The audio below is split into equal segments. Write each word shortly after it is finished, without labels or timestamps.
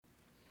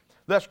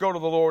Let's go to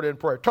the Lord in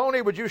prayer.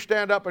 Tony, would you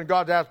stand up and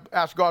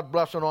ask God's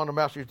blessing on the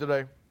message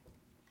today?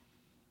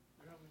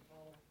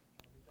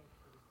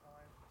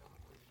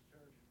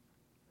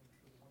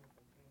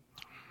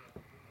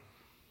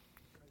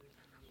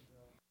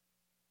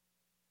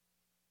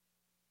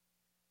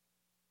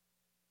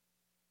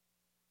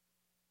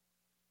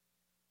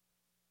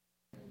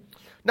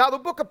 Now, the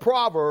book of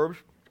Proverbs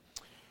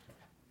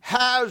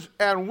has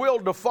and will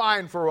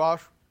define for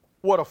us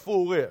what a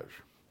fool is.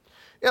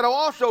 It'll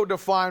also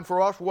define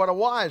for us what a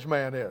wise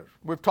man is.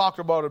 We've talked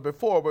about it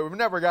before, but we've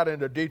never got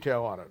into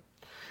detail on it.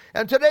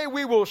 And today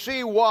we will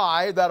see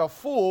why that a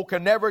fool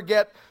can never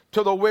get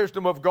to the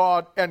wisdom of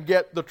God and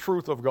get the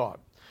truth of God.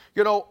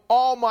 You know,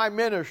 all my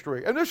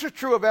ministry, and this is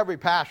true of every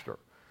pastor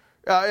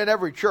in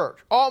every church,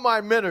 all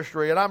my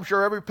ministry, and I'm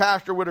sure every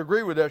pastor would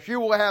agree with this, you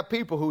will have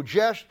people who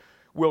just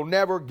will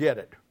never get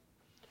it.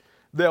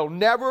 They'll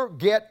never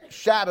get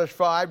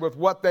satisfied with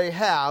what they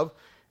have,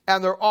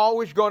 and they're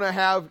always going to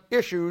have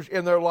issues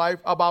in their life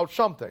about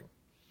something.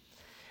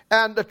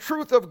 And the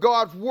truth of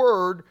God's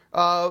word,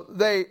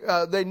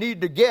 they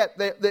need to get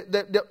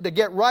to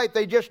get right.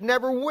 They just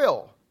never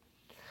will.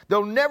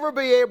 They'll never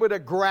be able to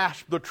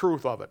grasp the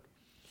truth of it.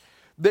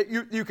 That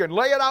you can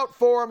lay it out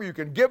for them, you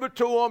can give it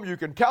to them, you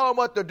can tell them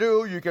what to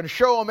do, you can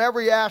show them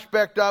every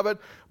aspect of it,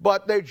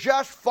 but they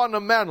just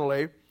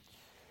fundamentally,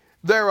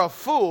 they're a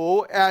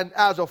fool, and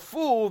as a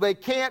fool, they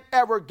can't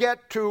ever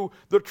get to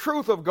the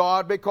truth of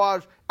God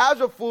because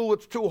as a fool,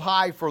 it's too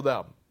high for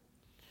them.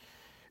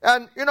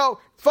 And, you know,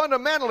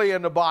 fundamentally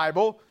in the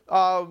Bible,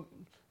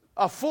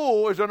 a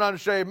fool is an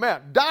unsaved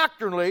man.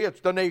 Doctrinally,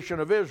 it's the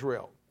nation of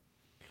Israel.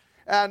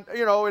 And,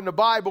 you know, in the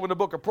Bible, in the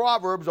book of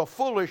Proverbs, a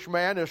foolish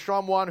man is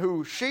someone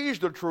who sees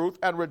the truth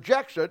and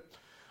rejects it.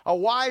 A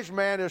wise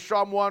man is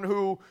someone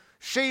who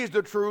sees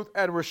the truth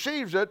and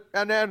receives it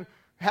and then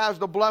has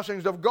the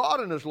blessings of God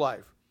in his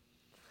life.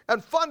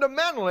 And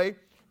fundamentally,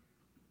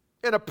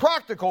 in a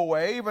practical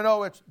way, even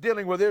though it's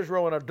dealing with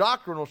Israel in a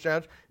doctrinal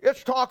sense,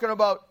 it's talking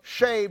about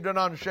saved and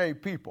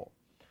unsaved people.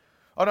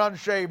 An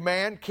unsaved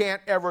man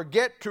can't ever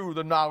get to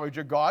the knowledge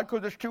of God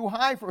because it's too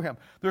high for him.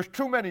 There's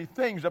too many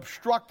things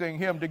obstructing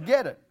him to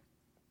get it.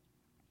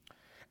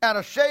 And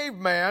a saved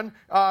man,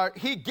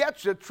 he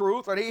gets the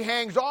truth and he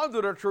hangs on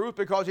to the truth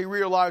because he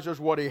realizes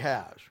what he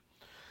has.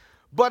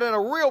 But in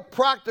a real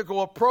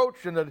practical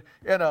approach, and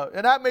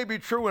that may be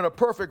true in a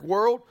perfect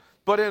world,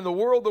 but in the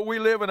world that we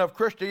live in of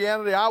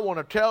Christianity, I want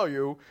to tell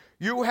you,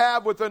 you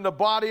have within the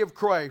body of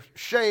Christ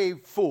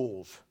saved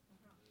fools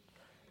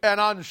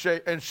and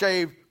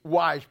saved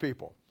wise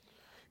people.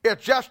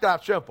 It's just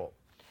that simple.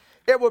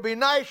 It would be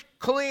nice,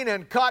 clean,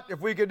 and cut if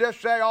we could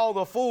just say all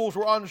the fools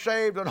were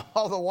unsaved and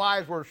all the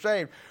wise were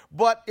saved.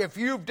 But if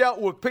you've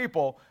dealt with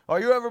people, or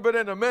you ever been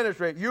in the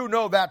ministry, you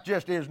know that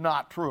just is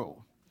not true.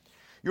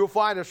 You'll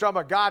find that some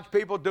of God's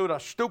people do the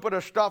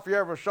stupidest stuff you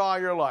ever saw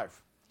in your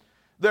life.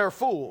 They're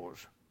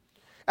fools.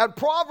 And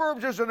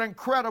Proverbs is an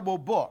incredible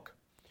book.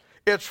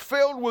 It's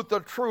filled with the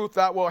truth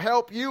that will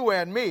help you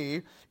and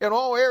me in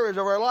all areas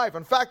of our life.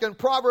 In fact, in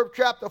Proverbs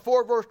chapter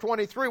 4, verse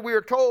 23, we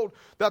are told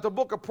that the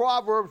book of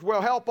Proverbs will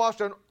help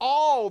us in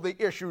all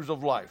the issues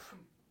of life.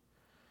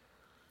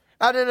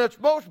 And in its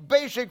most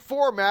basic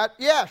format,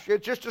 yes,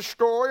 it's just a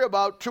story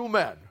about two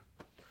men.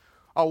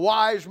 A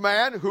wise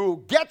man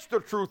who gets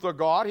the truth of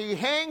God, he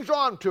hangs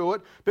on to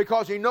it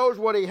because he knows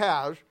what he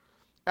has,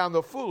 and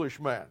the foolish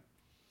man.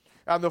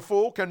 And the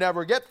fool can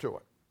never get to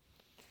it.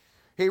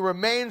 He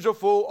remains a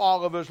fool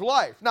all of his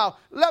life. Now,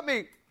 let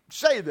me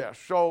say this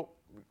so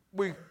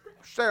we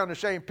stay on the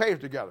same page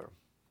together.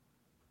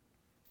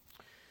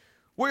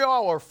 We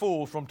all are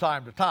fools from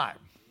time to time.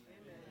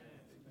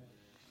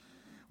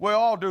 We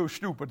all do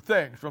stupid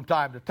things from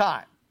time to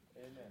time.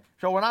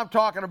 So when I'm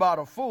talking about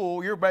a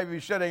fool, you're maybe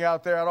sitting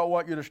out there, I don't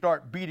want you to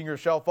start beating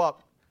yourself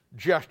up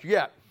just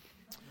yet.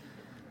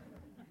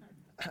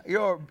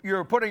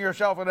 You're putting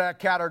yourself in that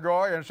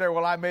category and say,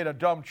 well, I made a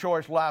dumb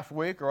choice last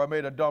week, or I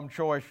made a dumb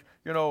choice,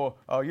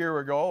 a year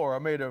ago, or I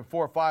made 4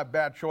 or 5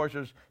 bad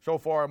choices so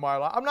far in my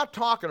life. I'm not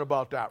talking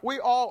about that. We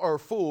all are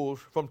fools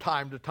from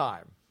time to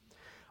time.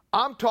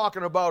 I'm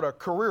talking about a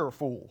career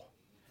fool.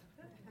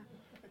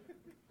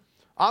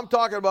 I'm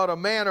talking about a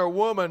man or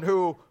woman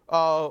who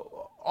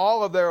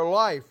all of their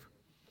life,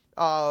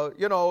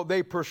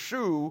 they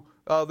pursue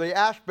the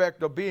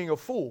aspect of being a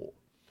fool.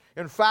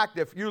 In fact,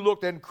 if you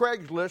looked in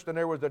Craigslist and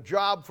there was a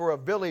job for a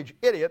village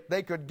idiot,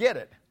 they could get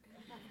it.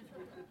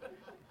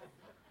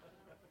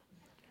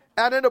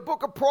 And in the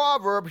book of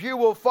Proverbs, you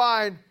will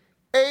find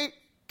 8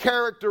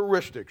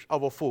 characteristics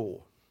of a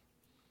fool.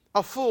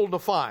 A fool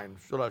defined,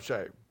 should I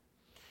say.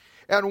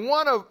 And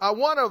one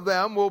of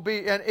them will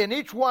be, and in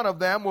each one of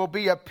them will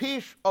be a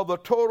piece of the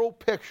total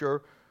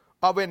picture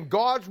of, in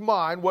God's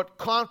mind, what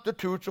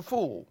constitutes a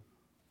fool.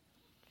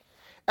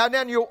 And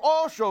then you'll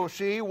also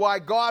see why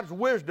God's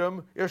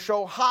wisdom is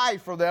so high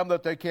for them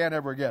that they can't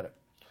ever get it.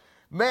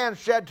 Man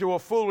said to a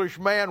foolish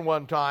man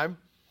one time,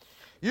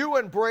 "You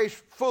embrace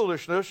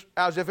foolishness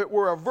as if it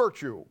were a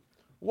virtue.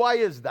 Why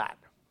is that?"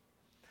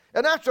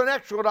 And that's an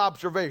excellent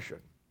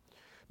observation.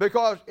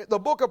 Because the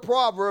book of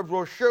Proverbs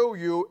will show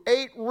you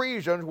 8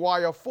 reasons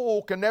why a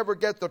fool can never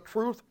get the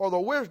truth or the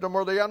wisdom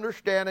or the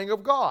understanding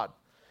of God.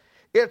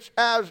 It's,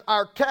 as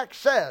our text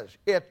says,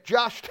 it's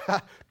just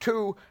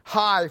too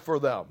high for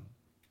them.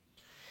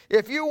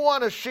 If you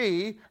want to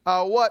see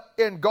what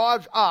in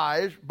God's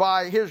eyes,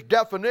 by his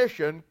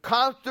definition,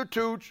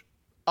 constitutes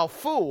a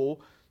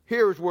fool,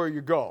 here's where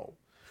you go.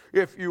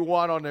 If you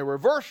want on the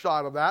reverse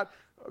side of that,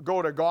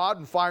 go to God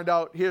and find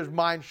out his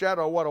mindset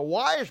or what a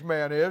wise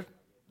man is,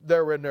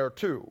 they're in there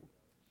too.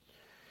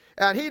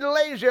 And he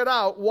lays it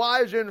out,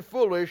 wise and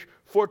foolish,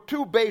 for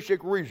 2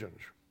 basic reasons.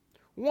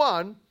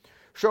 One,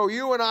 so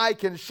you and I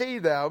can see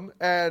them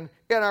and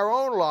in our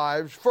own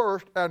lives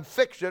first and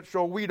fix it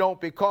so we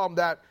don't become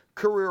that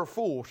career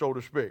fool, so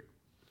to speak.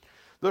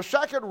 The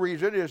second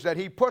reason is that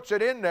he puts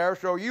it in there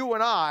so you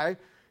and I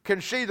can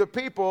see the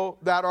people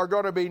that are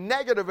going to be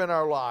negative in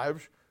our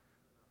lives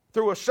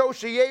through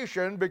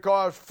association,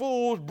 because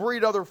fools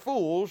breed other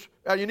fools,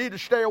 and you need to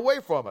stay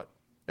away from it.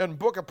 And the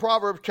book of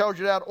Proverbs tells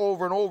you that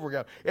over and over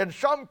again. In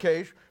some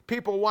case,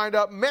 people wind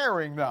up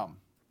marrying them.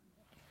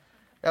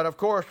 And of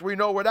course, we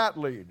know where that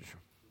leads.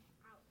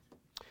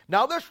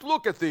 Now let's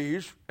look at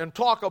these and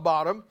talk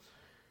about them.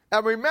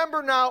 And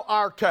remember now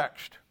our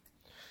text.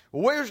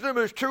 Wisdom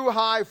is too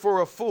high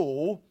for a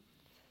fool.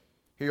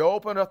 He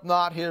openeth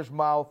not his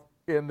mouth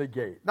in the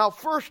gate. Now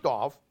first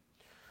off,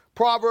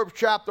 Proverbs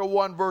chapter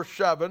 1 verse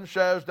 7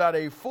 says that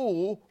a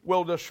fool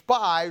will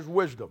despise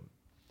wisdom.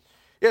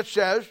 It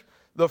says,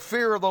 the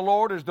fear of the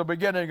Lord is the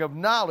beginning of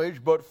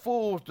knowledge, but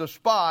fools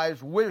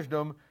despise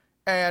wisdom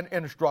and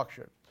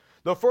instruction.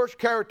 The first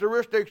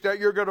characteristics that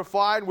you're going to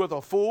find with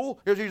a fool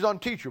is he's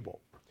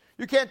unteachable.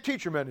 You can't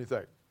teach him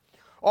anything.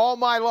 All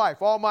my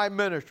life, all my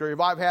ministry,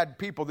 I've had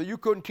people that you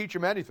couldn't teach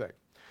them anything.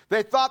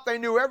 They thought they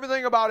knew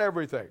everything about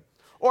everything,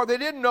 or they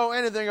didn't know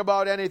anything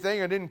about anything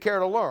and didn't care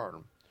to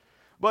learn.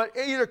 But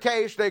in either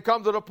case, they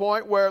come to the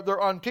point where they're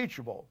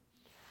unteachable.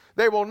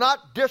 They will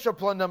not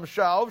discipline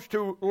themselves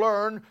to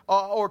learn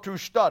or to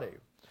study.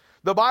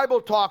 The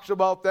Bible talks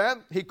about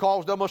them. He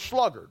calls them a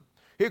sluggard.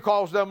 He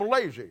calls them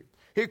lazy.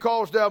 He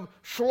calls them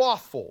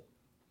slothful.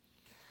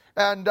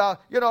 And,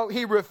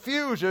 he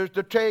refuses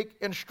to take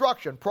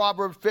instruction.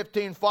 Proverbs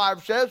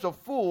 15:5 says, a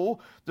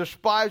fool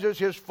despises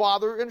his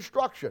father's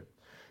instruction.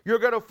 You're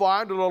going to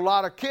find that a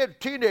lot of kids,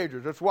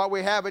 teenagers, that's what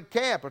we have at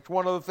camp. It's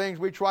one of the things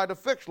we tried to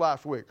fix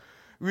last week.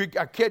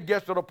 A kid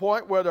gets to the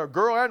point where they're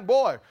girl and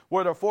boy,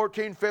 where they're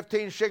 14,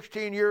 15,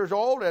 16 years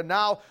old, and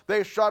now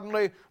they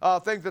suddenly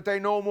think that they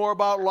know more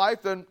about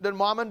life than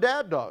mom and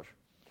dad does.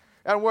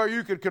 And where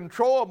you could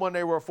control them when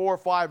they were 4,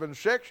 5, and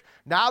 6,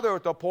 now they're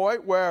at the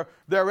point where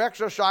they're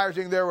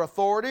exercising their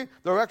authority,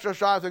 they're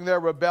exercising their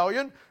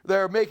rebellion,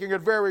 they're making it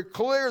very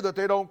clear that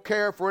they don't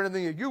care for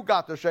anything that you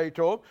got to say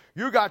to them.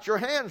 You got your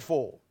hands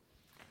full.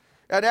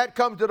 And that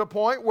comes to the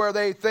point where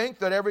they think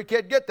that every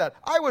kid get that.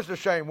 I was the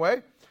same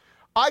way.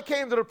 I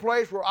came to the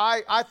place where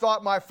I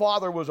thought my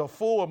father was a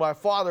fool and my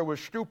father was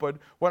stupid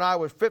when I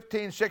was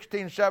 15,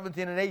 16,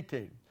 17, and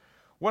 18.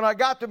 When I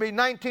got to be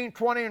 19,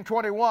 20, and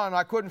 21,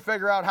 I couldn't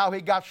figure out how he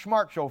got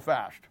smart so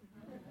fast.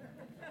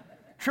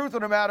 Truth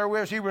of the matter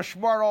is, he was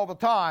smart all the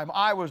time.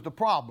 I was the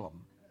problem.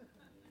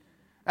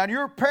 And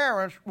your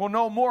parents will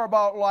know more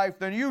about life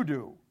than you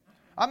do.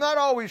 I'm not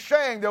always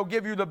saying they'll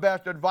give you the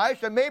best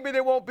advice, and maybe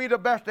they won't be the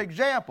best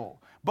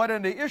example. But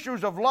in the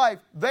issues of life,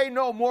 they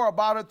know more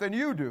about it than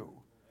you do.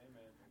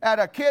 And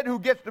a kid who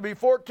gets to be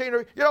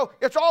 14,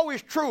 it's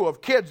always true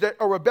of kids that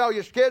are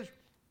rebellious kids.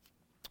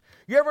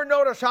 You ever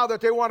notice how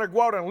that they want to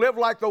go out and live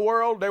like the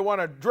world? They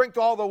want to drink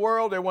all the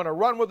world. They want to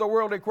run with the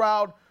worldly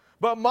crowd.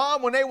 But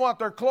mom, when they want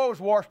their clothes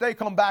washed, they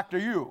come back to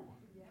you.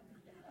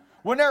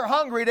 When they're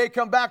hungry, they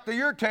come back to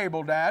your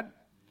table, Dad.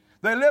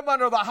 They live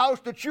under the house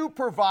that you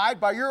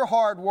provide by your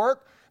hard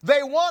work.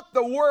 They want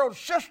the world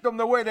system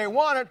the way they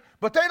want it,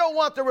 but they don't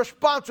want the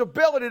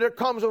responsibility that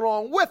comes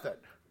along with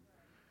it.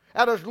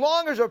 And as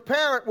long as a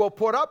parent will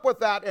put up with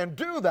that and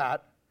do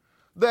that,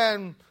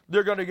 then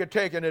they're going to get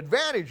taken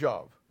advantage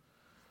of.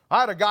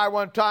 I had a guy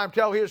one time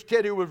tell his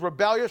kid who was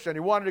rebellious and he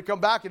wanted to come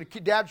back, and the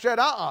dad said,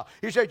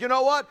 He said, you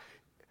know what?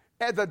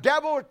 And the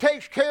devil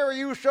takes care of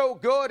you so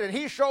good and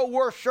he's so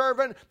worth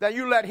serving that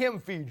you let him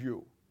feed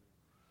you.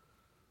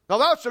 Now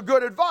that's a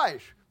good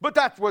advice, but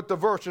that's what the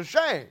verse is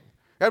saying.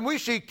 And we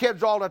see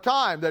kids all the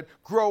time that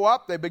grow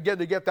up, they begin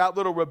to get that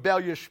little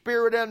rebellious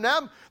spirit in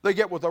them. They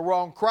get with the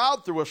wrong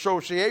crowd through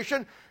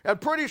association, and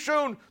pretty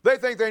soon they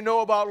think they know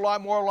about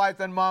more life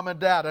than mom and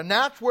dad. And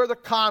that's where the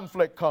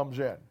conflict comes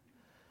in.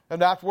 And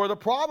that's where the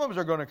problems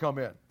are going to come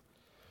in.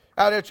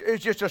 And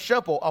it's just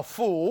a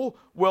fool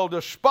will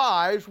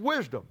despise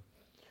wisdom.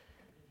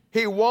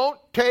 He won't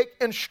take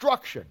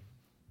instruction.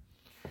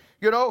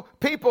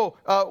 People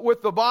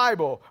with the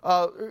Bible,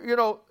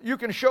 you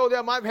can show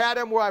them. I've had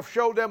them where I've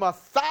showed them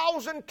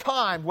 1,000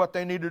 times what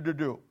they needed to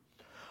do.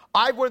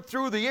 I went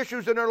through the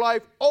issues in their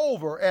life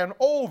over and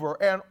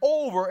over and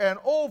over and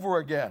over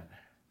again.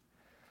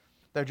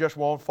 They just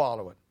won't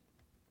follow it.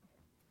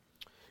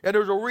 And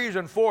there's a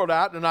reason for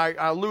that, and I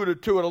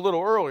alluded to it a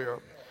little earlier.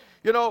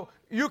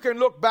 you can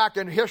look back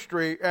in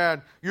history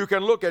and you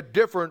can look at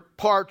different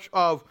parts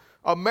of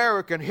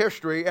American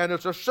history, and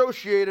it's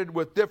associated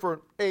with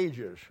different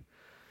ages.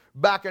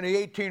 Back in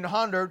the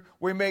 1800s,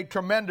 we made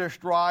tremendous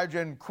strides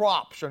in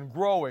crops and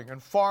growing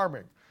and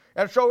farming.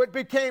 And so it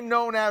became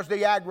known as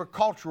the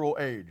agricultural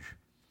age.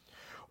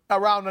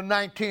 Around the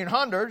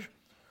 1900s,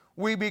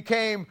 we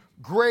became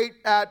great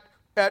at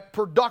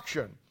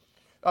production.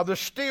 The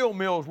steel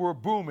mills were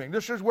booming.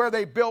 This is where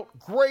they built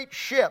great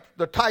ships.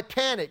 The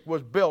Titanic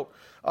was built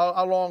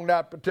along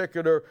that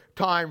particular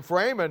time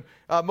frame. And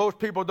most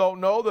people don't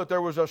know that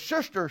there was a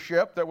sister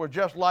ship that was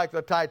just like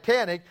the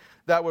Titanic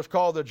that was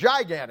called the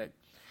Gigantic.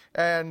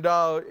 And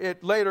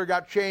it later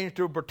got changed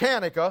to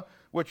Britannica,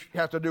 which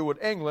has to do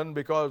with England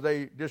because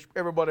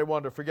everybody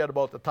wanted to forget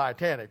about the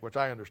Titanic, which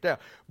I understand.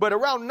 But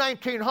around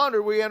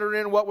 1900, we entered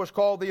in what was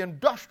called the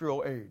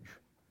industrial age.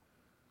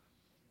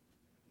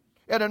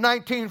 In the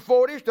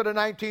 1940s to the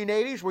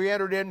 1980s, we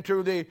entered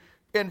into the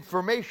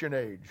information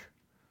age.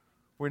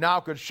 We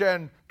now could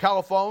send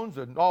telephones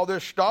and all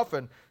this stuff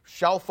and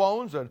cell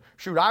phones. And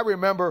shoot, I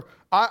remember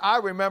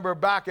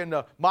back in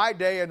my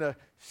day in the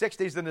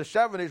 60s and the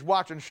 70s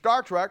watching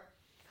Star Trek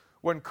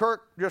when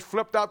Kirk just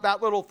flipped out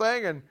that little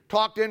thing and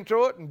talked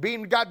into it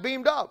and got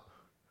beamed up.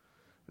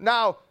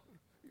 Now,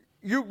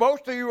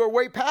 most of you are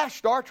way past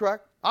Star Trek.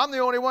 I'm the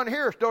only one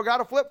here still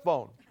got a flip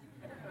phone.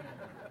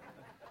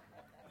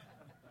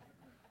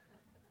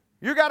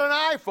 You got an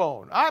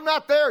iPhone. I'm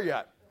not there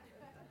yet.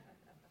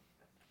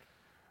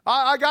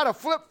 I got a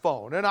flip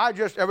phone, and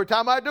every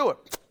time I do it,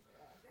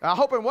 I'm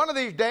hoping one of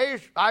these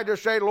days I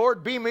just say,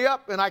 Lord, beam me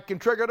up, and I can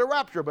trigger the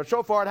rapture. But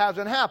so far it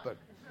hasn't happened.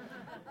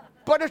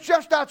 But it's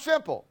just that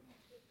simple.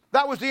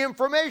 That was the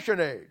information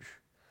age.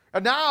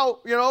 And now,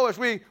 as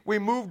we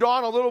moved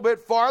on a little bit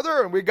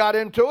farther and we got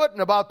into it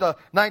in about the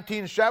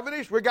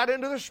 1970s, we got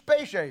into the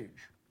space age.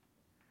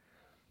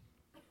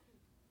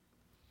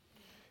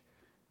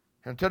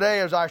 And today,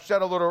 as I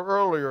said a little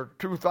earlier,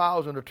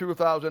 2000 to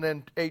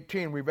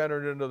 2018, we've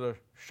entered into the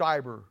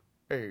cyber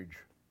age.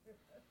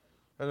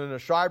 And in the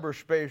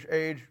cyberspace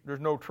age,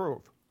 there's no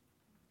truth.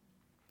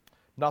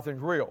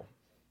 Nothing's real.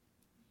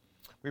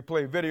 We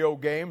play video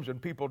games and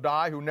people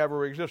die who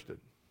never existed.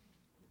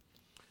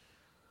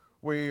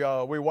 We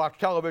watch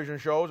television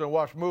shows and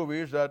watch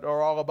movies that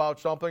are all about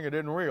something that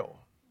isn't real.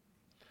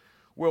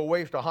 We'll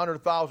waste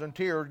 100,000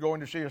 tears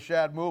going to see a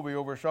sad movie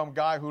over some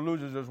guy who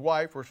loses his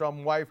wife or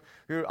some wife.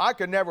 I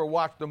could never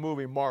watch the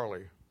movie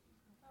Marley.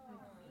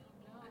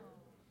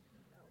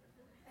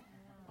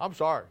 I'm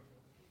sorry.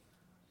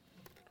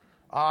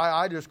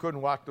 I just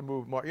couldn't watch the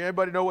movie Marley.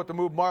 Anybody know what the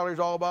movie Marley is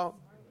all about?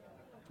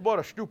 It's about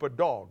a stupid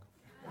dog.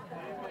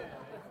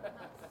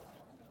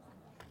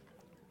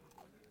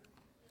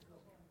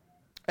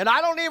 And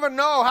I don't even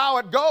know how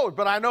it goes,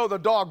 but I know the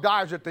dog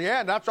dies at the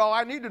end. That's all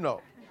I need to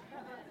know.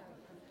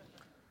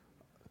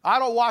 I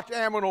don't watch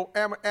Animal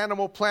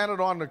Planet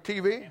on the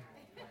TV.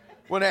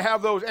 When they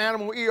have those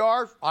animal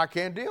ERs, I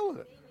can't deal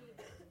with it.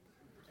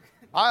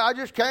 I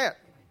just can't.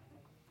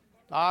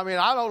 I mean,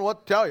 I don't know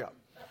what to tell you.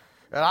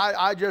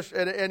 And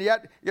and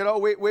yet,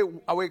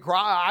 we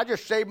cry. I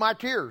just save my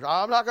tears.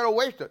 I'm not going to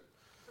waste it.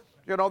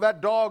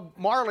 That dog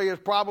Marley is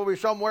probably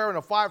somewhere in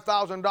a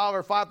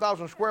 $5,000,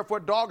 5,000 square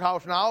foot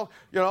doghouse now,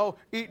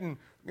 eating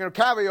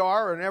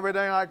caviar and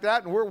everything like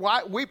that, and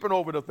we're weeping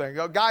over the thing.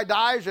 A guy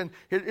dies, and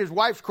his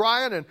wife's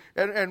crying,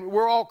 and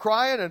we're all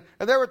crying, and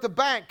they're at the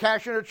bank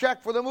cashing a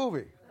check for the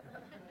movie.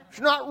 It's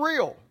not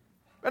real.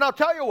 And I'll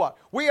tell you what,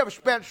 we have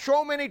spent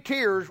so many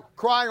tears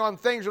crying on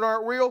things that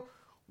aren't real,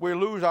 we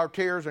lose our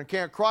tears and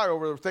can't cry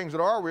over the things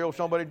that are real,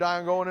 somebody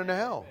dying going into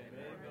hell.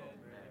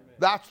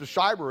 That's the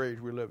cyber age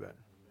we live in.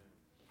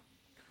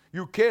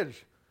 You kids,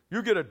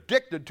 you get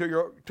addicted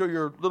to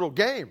your little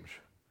games.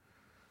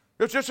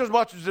 It's just as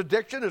much as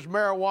addiction as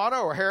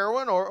marijuana or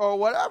heroin or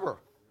whatever.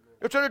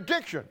 It's an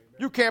addiction.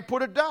 You can't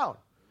put it down.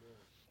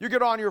 You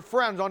get on your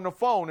friends on the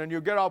phone and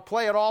you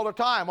play it all the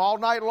time, all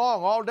night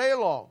long, all day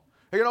long.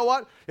 And you know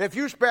what? If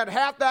you spent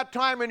half that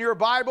time in your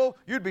Bible,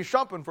 you'd be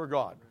something for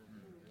God.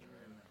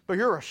 But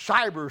you're a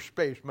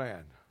cyberspace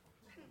man.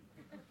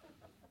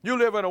 You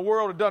live in a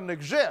world that doesn't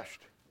exist.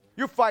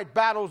 You fight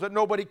battles that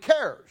nobody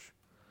cares.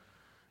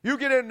 You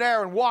get in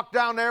there and walk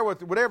down there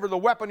with whatever the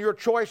weapon your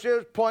choice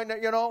is,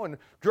 pointing at, and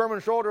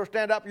German soldier will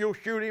stand up, you'll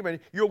shoot him, and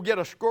you'll get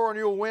a score and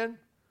you'll win.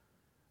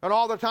 And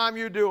all the time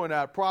you're doing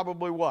that,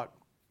 probably what?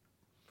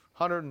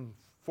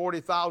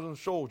 140,000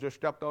 souls just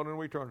stepped out into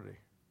eternity.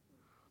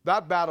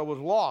 That battle was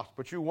lost,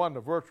 but you won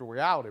the virtual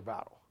reality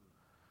battle.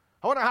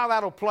 I wonder how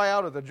that'll play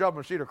out at the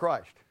judgment seat of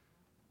Christ.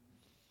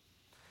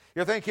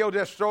 You think he'll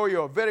just throw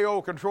you a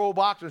video control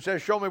box and say,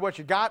 show me what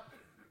you got?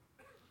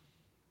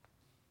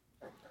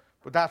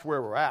 But that's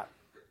where we're at.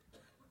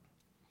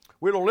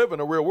 We don't live in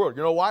the real world.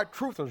 You know why?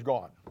 Truth is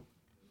gone.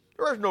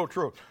 There is no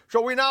truth.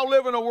 So we now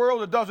live in a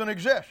world that doesn't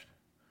exist.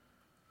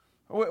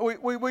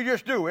 We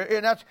just do.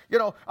 And that's,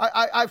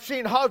 I've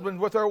seen husbands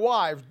with their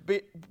wives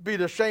be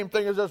the same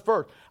thing as this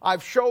verse.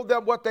 I've showed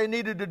them what they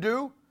needed to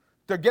do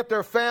to get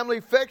their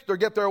family fixed or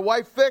get their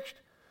wife fixed.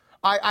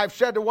 I've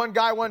said to one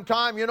guy one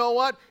time, you know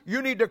what?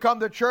 You need to come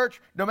to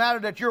church, no matter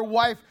that your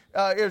wife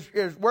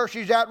is where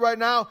she's at right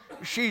now.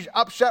 She's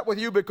upset with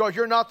you because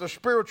you're not the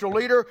spiritual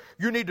leader.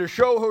 You need to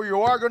show who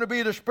you are going to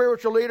be the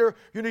spiritual leader.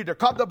 You need to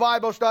come to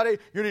Bible study.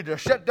 You need to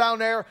sit down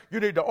there. You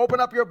need to open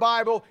up your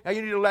Bible, and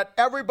you need to let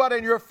everybody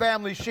in your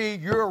family see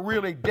you're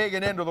really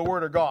digging into the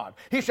Word of God.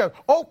 He said,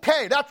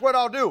 okay, that's what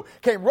I'll do.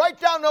 Came right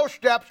down those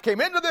steps,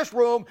 came into this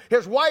room.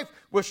 His wife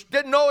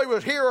didn't know he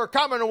was here or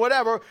coming or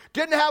whatever,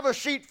 didn't have a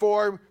seat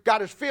for him,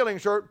 got his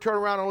feelings hurt, turned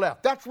around and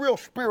left. That's real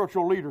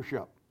spiritual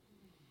leadership.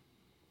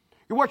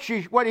 What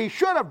he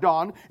should have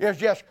done is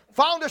just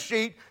found a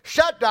seat,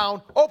 sat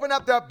down, opened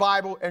up that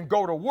Bible, and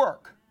go to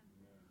work.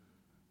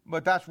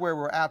 But that's where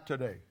we're at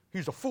today.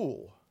 He's a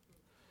fool.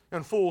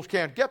 And fools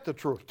can't get the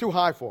truth. Too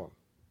high for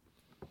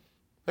them.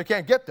 They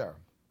can't get there.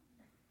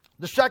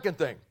 The second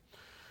thing,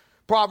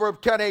 Proverbs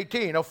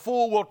 10:18, a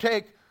fool will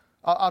take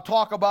a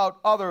talk about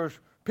others'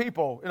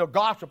 people,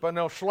 gossip, and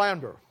they'll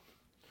slander.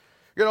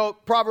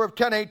 Proverbs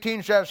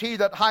 10:18 says, he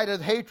that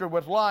hideth hatred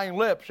with lying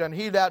lips, and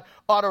he that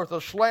uttereth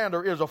a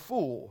slander is a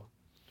fool.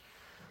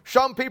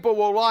 Some people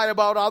will lie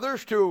about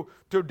others to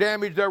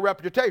damage their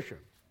reputation.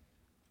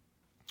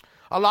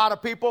 A lot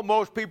of people,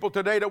 most people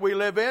today that we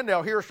live in,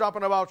 they'll hear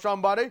something about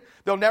somebody.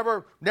 They'll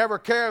never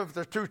care if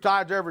there's two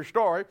sides to every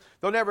story.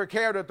 They'll never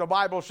care that the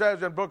Bible says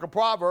in the book of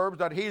Proverbs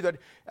that he that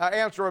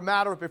answer a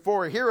matter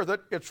before he heareth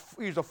it,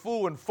 he's a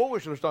fool and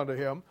foolishness unto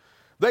him.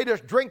 They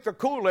just drink the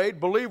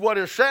Kool-Aid, believe what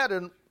is said,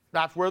 and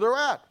that's where they're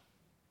at.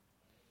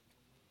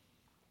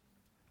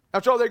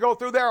 And so they go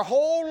through their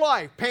whole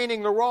life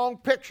painting the wrong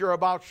picture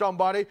about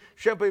somebody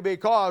simply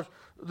because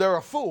they're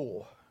a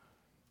fool.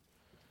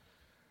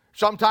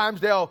 Sometimes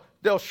they'll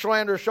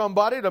slander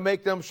somebody to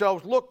make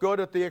themselves look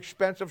good at the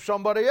expense of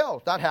somebody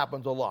else. That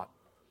happens a lot.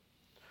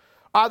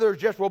 Others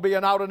just will be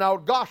an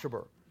out-and-out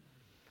gossiper.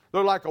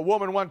 They're like a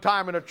woman one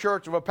time in a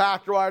church of a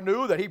pastor I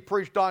knew that he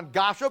preached on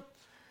gossip.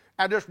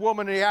 And this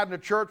woman he had in the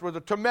church was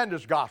a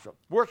tremendous gossip.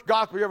 Worst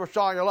gossip you ever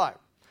saw in your life.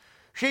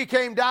 She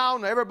came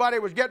down, everybody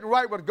was getting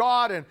right with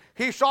God, and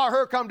he saw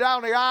her come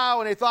down the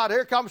aisle, and he thought,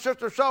 here comes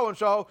Sister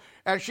So-and-so.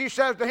 And she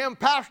says to him,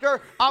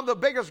 Pastor, I'm the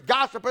biggest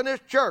gossip in this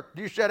church.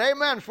 He said,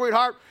 amen,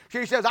 sweetheart.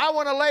 She says, I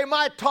want to lay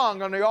my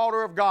tongue on the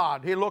altar of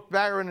God. He looked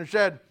back at her and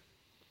said,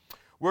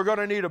 we're going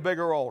to need a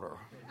bigger altar.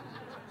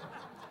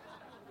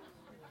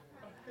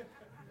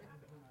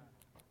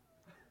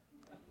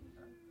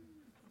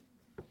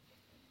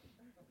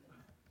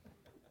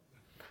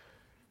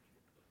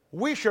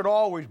 We should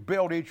always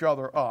build each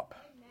other up.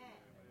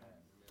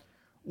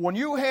 When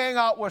you hang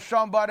out with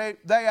somebody,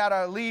 they ought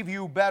to leave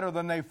you better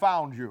than they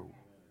found you.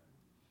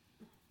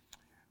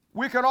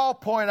 We can all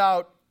point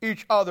out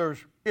each other's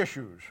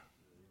issues.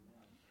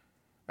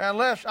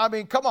 Unless,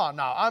 come on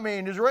now.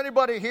 Is there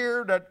anybody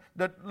here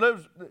that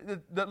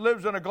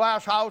lives in a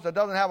glass house that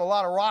doesn't have a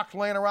lot of rocks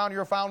laying around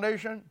your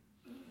foundation?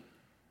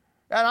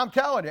 And I'm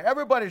telling you,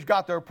 everybody's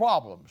got their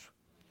problems.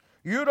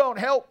 You don't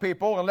help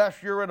people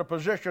unless you're in a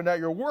position that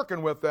you're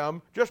working with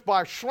them just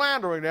by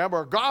slandering them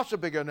or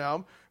gossiping on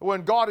them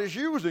when God is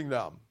using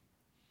them.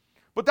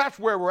 But that's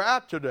where we're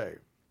at today.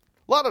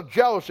 A lot of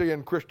jealousy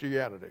in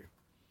Christianity.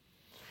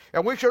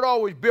 And we should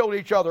always build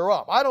each other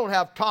up. I don't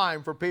have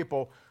time for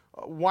people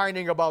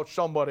whining about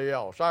somebody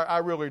else. I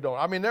really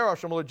don't. There are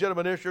some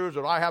legitimate issues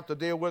that I have to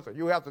deal with, and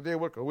you have to deal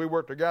with, because we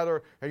work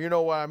together, and you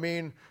know what I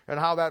mean, and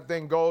how that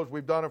thing goes.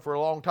 We've done it for a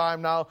long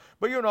time now.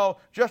 But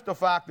just the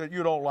fact that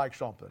you don't like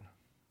something.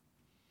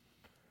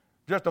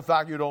 Just the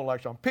fact you don't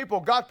like something.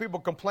 God's people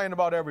complain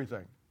about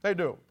everything. They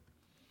do.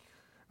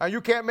 And you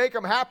can't make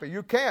them happy.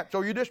 You can't.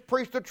 So you just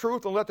preach the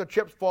truth and let the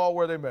chips fall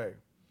where they may.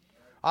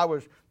 I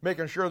was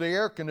making sure the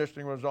air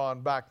conditioning was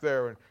on back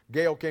there, and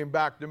Gail came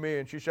back to me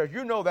and she says,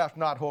 that's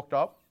not hooked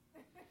up.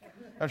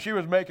 And she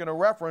was making a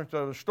reference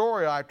to the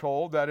story I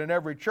told that in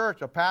every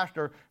church, a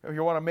pastor, if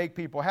you want to make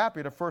people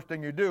happy, the first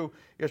thing you do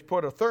is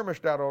put a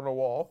thermostat on the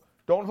wall.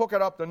 Don't hook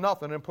it up to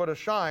nothing, and put a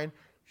sign.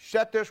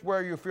 Set this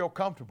where you feel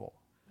comfortable.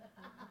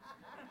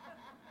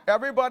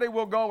 Everybody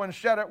will go and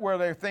set it where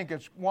they think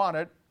it's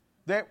wanted.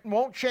 They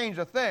won't change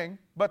a thing,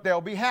 but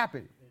they'll be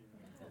happy.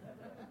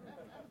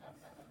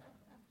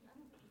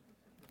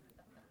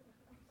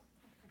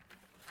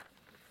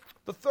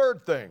 The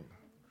third thing,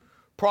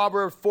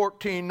 Proverbs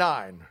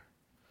 14:9.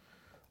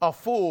 A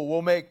fool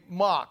will make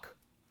mock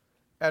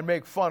and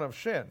make fun of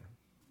sin.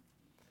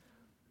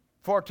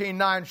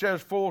 14:9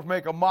 says, fools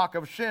make a mock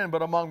of sin,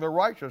 but among the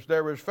righteous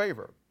there is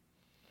favor.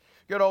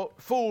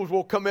 Fools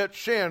will commit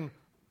sin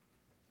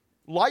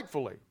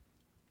lightfully,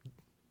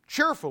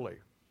 cheerfully.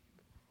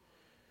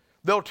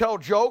 They'll tell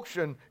jokes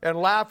and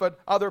laugh at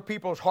other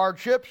people's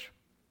hardships.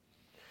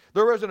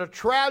 There isn't a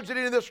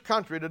tragedy in this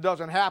country that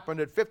doesn't happen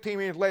that 15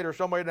 minutes later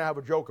somebody didn't have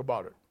a joke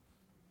about it.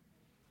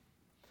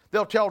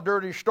 They'll tell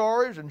dirty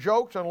stories and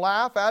jokes and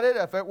laugh at it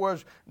if it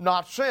was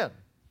not sin.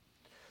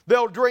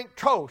 They'll drink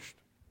toast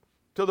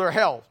to their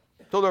health,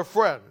 to their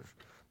friends,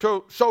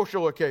 to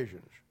social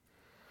occasions.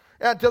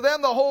 And to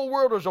them the whole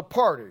world is a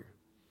party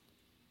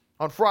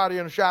on Friday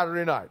and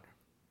Saturday night.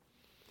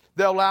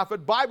 They'll laugh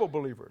at Bible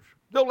believers.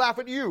 They'll laugh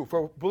at you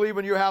for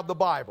believing you have the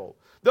Bible.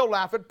 They'll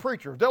laugh at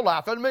preachers. They'll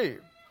laugh at me.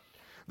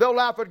 They'll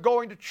laugh at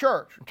going to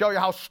church and tell you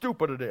how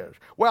stupid it is.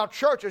 Well,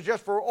 church is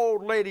just for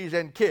old ladies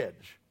and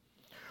kids.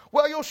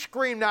 Well, you'll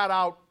scream that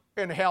out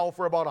in hell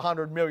for about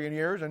 100 million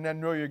years, and then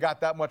know you got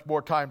that much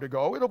more time to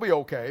go. It'll be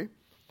okay.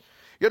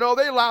 You know,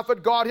 they laugh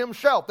at God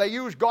himself. They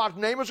use God's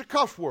name as a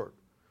cuss word.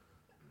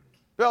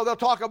 They'll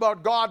talk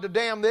about God to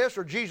damn this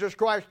or Jesus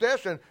Christ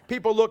this, and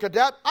people look at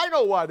that. I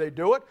know why they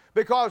do it,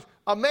 because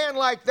a man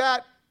like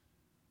that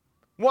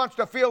wants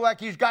to feel like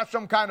he's got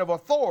some kind of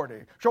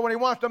authority. So when he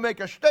wants to make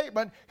a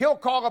statement, he'll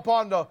call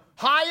upon the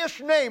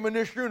highest name in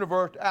this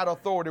universe to add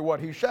authority to what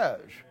he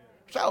says.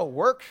 That's how it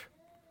works,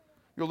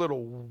 you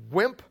little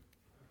wimp.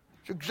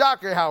 It's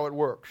exactly how it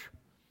works.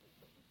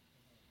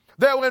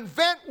 They'll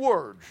invent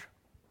words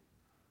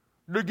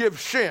to give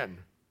sin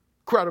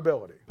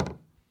credibility.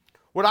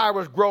 When I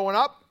was growing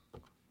up,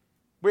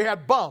 we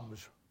had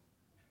bums.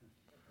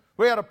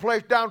 We had a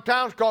place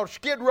downtown called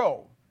Skid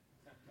Row.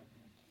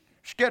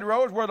 Skid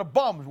Row is where the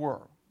bums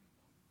were.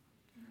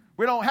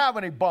 We don't have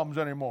any bums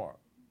anymore.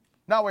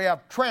 Now we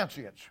have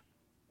transients.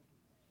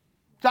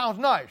 Sounds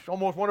nice.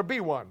 Almost want to be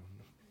one.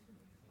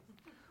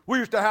 We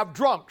used to have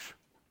drunks.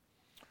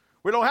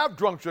 We don't have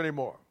drunks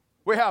anymore.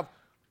 We have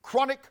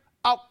chronic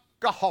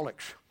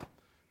alcoholics.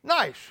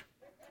 Nice.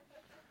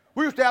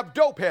 We used to have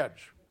dope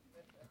heads.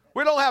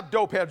 We don't have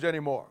dope heads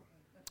anymore.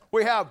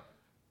 We have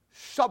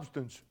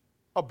substance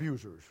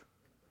abusers.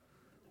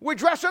 We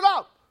dress it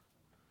up.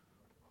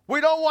 We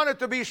don't want it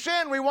to be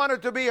sin. We want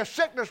it to be a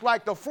sickness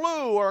like the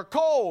flu or a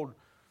cold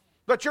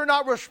that you're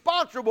not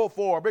responsible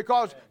for,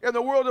 because in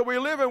the world that we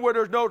live in where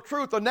there's no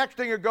truth, the next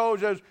thing it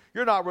goes is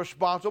you're not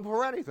responsible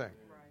for anything.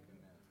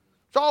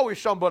 It's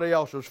always somebody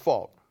else's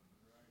fault.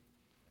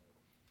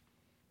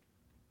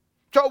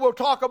 So we'll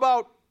talk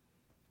about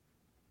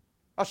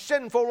a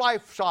sinful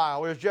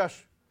lifestyle is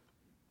just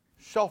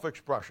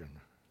self-expression.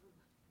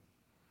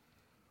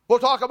 We'll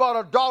talk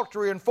about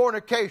adultery and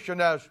fornication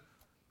as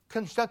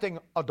consenting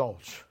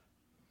adults.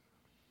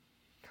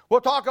 We'll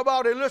talk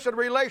about illicit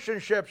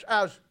relationships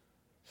as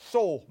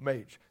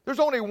soulmates. There's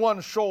only one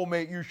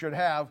soulmate you should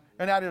have,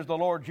 and that is the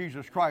Lord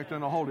Jesus Christ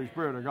and the Holy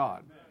Spirit of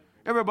God.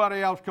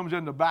 Everybody else comes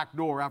in the back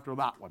door after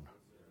that one.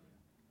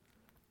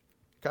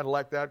 Kind of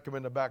like that, come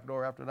in the back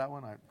door after that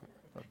one? I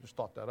just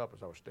thought that up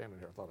as I was standing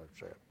here. I thought I'd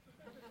say it.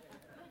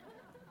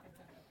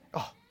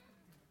 Oh.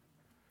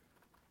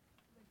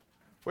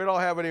 We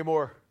don't have any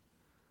more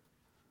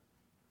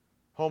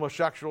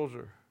homosexuals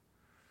or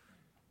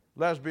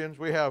lesbians.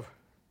 We have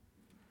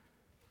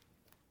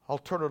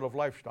alternative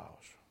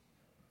lifestyles.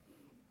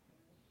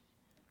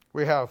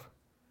 We have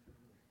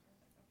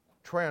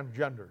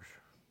transgenders.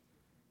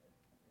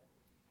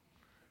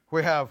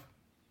 We have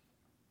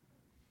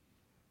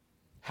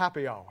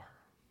happy hour.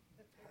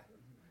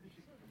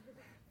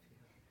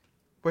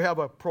 We have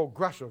a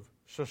progressive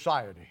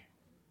society.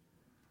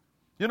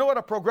 You know what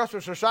a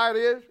progressive society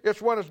is?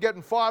 It's when it's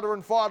getting farther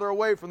and farther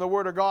away from the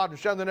Word of God and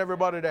sending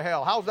everybody to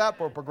hell. How's that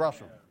for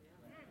progressive?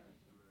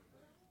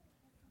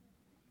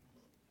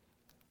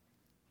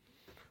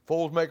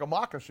 Fools make a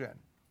mock of sin.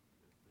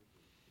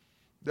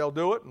 They'll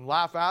do it and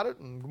laugh at it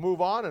and move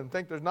on and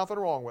think there's nothing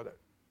wrong with it.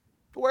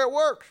 It's the way it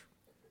works.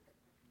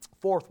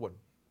 Fourth one.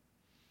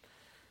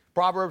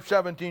 Proverbs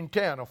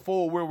 17:10, a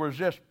fool will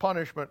resist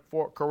punishment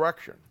for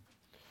correction.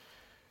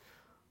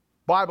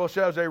 Bible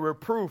says a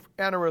reproof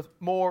entereth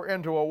more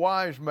into a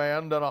wise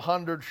man than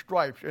 100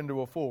 stripes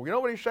into a fool. You know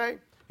what he's saying?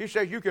 He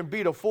says you can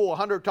beat a fool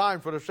 100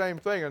 times for the same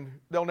thing and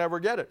they'll never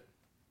get it.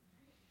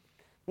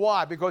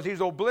 Why? Because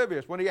he's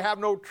oblivious. When you have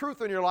no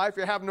truth in your life,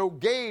 you have no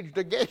gauge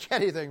to gauge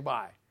anything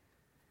by.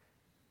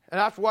 And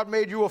that's what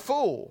made you a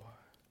fool.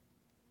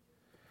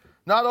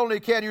 Not only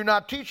can you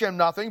not teach him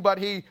nothing, but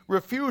he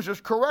refuses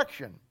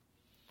correction.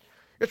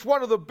 It's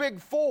one of the big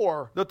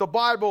four that the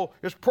Bible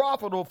is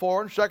profitable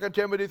for in 2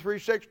 Timothy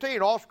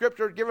 3:16. All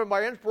Scripture is given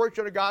by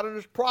inspiration of God and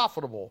is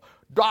profitable.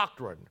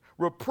 Doctrine,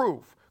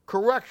 reproof,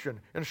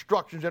 correction,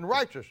 instructions in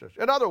righteousness.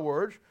 In other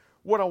words,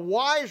 when a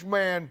wise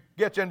man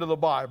gets into the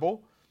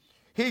Bible,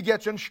 he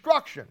gets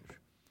instructions.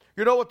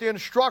 You know what the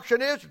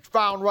instruction is? It's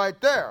found right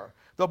there.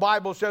 The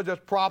Bible says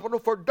it's profitable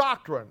for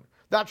doctrine.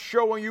 That's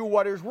showing you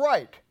what is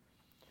right.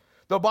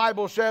 The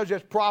Bible says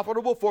it's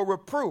profitable for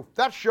reproof.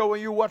 That's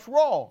showing you what's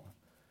wrong.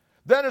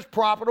 Then it's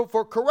profitable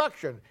for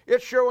correction.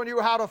 It's showing you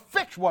how to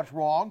fix what's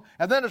wrong.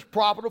 And then it's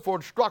profitable for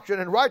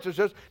instruction in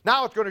righteousness.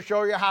 Now it's going to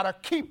show you how to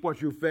keep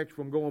what you fixed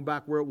from going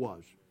back where it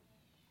was.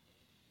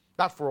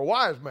 That's for a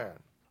wise man.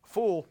 A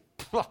fool,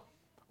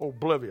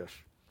 oblivious.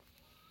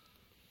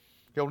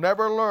 He'll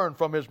never learn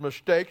from his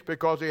mistakes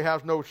because he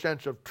has no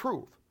sense of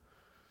truth.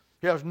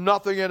 He has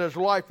nothing in his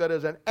life that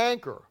is an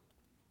anchor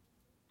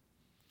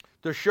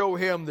to show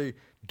him the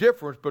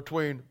difference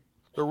between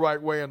the right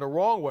way and the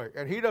wrong way.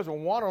 And he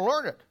doesn't want to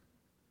learn it.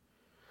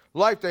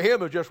 Life to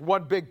him is just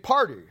one big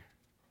party.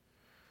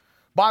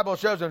 Bible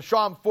says in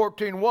Psalm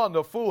 14:1,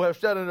 the fool has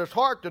said in his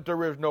heart that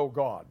there is no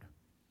God.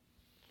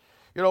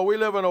 You know, we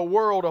live in a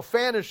world, a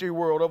fantasy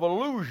world of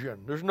illusion.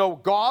 There's no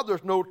God,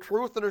 there's no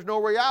truth, and there's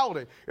no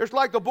reality. It's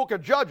like the book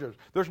of Judges.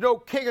 There's no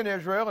king in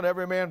Israel, and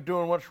every man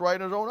doing what's right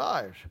in his own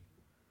eyes.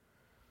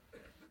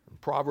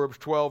 Proverbs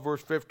 12,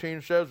 verse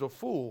 15 says, a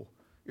fool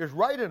is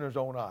right in his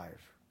own eyes.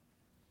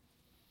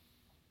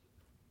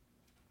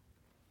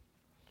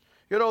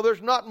 You know,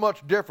 there's not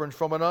much difference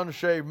from an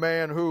unsaved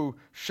man who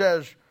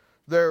says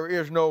there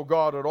is no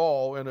God at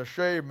all and a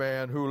saved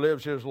man who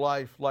lives his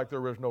life like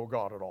there is no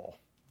God at all.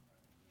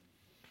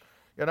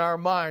 In our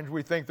minds,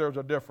 we think there's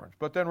a difference.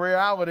 But in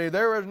reality,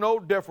 there is no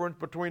difference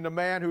between the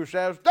man who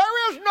says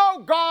there is no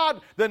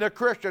God than the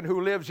Christian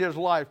who lives his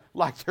life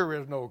like there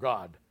is no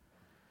God.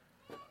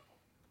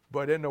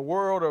 But in the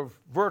world of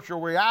virtual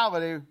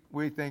reality,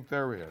 we think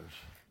there is.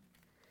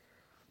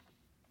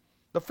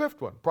 The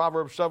fifth one,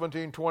 Proverbs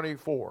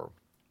 17:24.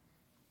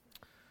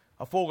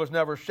 A fool is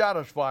never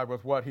satisfied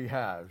with what he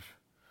has.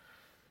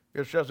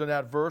 It says in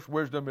that verse,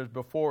 wisdom is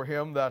before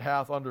him that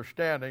hath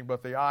understanding,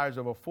 but the eyes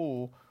of a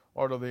fool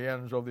are to the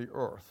ends of the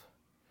earth.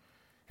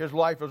 His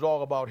life is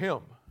all about him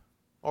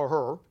or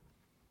her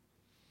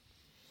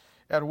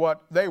and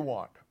what they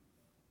want,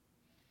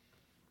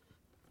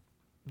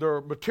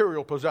 their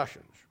material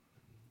possessions.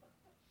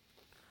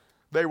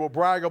 They will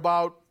brag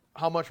about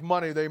how much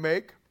money they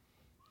make.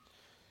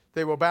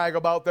 They will brag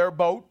about their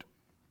boat,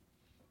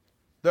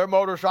 their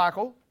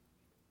motorcycle,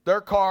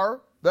 their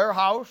car, their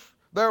house,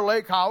 their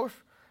lake house,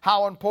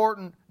 how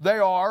important they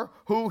are,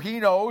 who he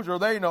knows or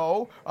they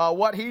know,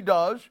 what he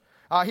does.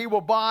 He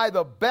will buy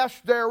the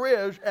best there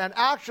is and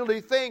actually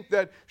think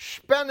that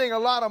spending a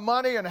lot of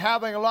money and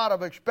having a lot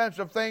of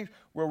expensive things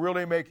will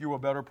really make you a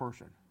better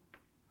person.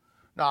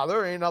 Now,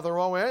 there ain't nothing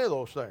wrong with any of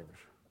those things.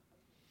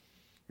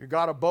 You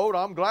got a boat,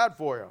 I'm glad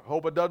for you.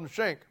 Hope it doesn't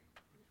sink.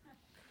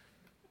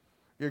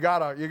 You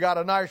got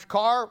a nice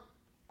car?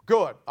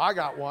 Good. I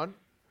got one.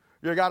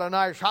 You got a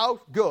nice house?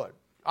 Good.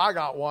 I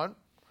got one.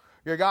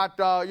 You got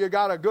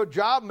a good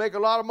job, make a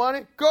lot of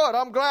money? Good.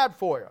 I'm glad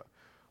for you.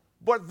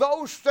 But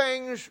those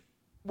things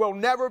will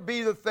never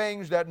be the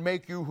things that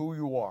make you who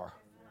you are.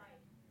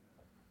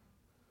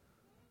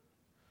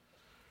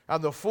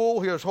 And the fool,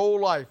 his whole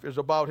life is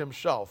about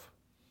himself.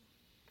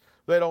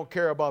 They don't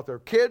care about their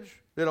kids.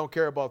 They don't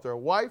care about their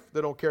wife.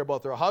 They don't care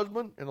about their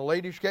husband, in the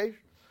lady's case.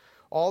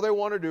 All they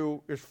want to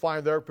do is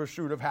find their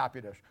pursuit of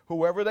happiness.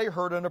 Whoever they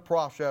hurt in the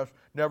process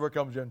never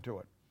comes into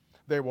it.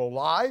 They will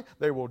lie,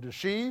 they will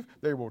deceive,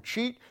 they will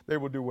cheat, they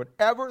will do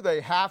whatever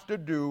they have to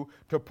do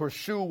to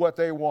pursue what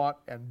they want,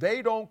 and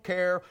they don't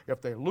care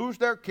if they lose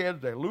their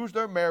kids, they lose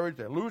their marriage,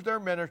 they lose their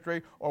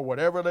ministry, or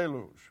whatever they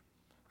lose,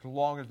 as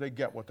long as they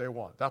get what they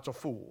want. That's a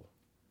fool.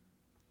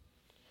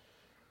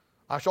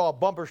 I saw a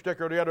bumper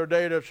sticker the other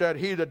day that said,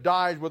 "He that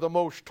dies with the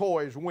most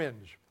toys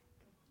wins."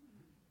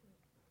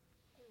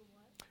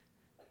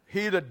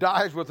 He that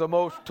dies with the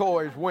most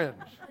toys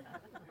wins.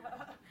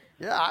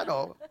 Yeah, I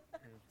know.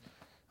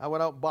 I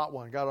went out and bought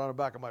one, got it on the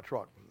back of my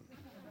truck.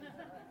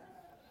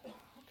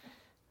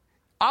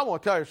 I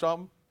want to tell you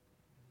something.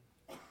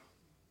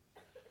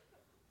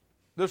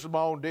 This is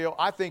my own deal.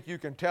 I think you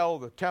can tell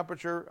the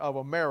temperature of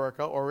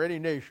America or any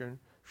nation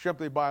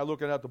simply by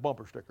looking at the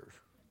bumper stickers.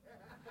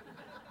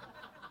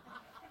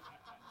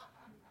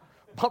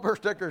 Bumper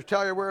stickers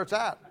tell you where it's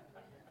at.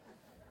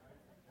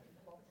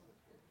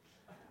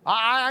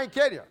 I ain't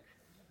kidding you.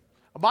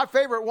 My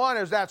favorite one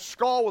is that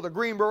skull with a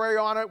green beret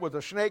on it with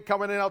a snake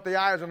coming in out the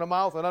eyes and the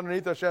mouth, and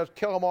underneath it says,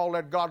 "Kill them all,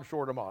 let God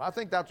sort them out." I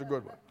think that's a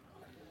good one.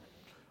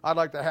 I'd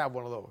like to have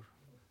one of those.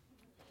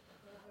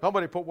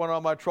 Somebody put one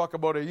on my truck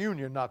about a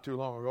union not too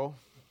long ago.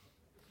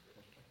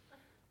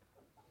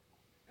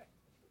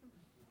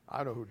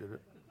 I know who did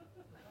it.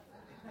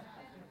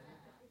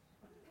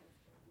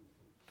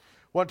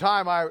 One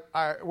time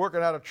I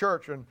working at a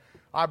church, and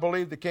I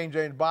believed the King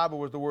James Bible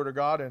was the Word of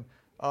God, and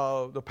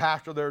the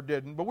pastor there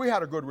didn't, but we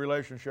had a good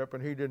relationship,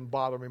 and he didn't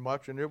bother me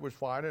much, and it was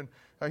fine,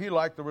 and he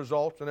liked the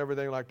results and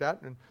everything like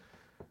that. And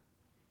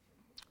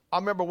I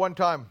remember one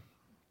time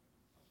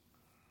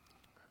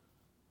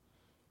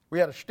we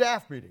had a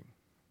staff meeting,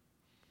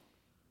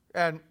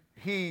 and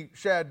he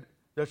said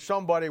that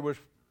somebody was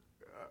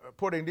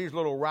putting these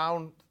little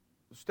round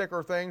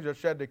sticker things that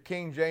said the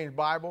King James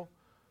Bible,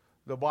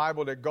 the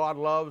Bible that God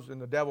loves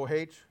and the devil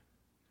hates,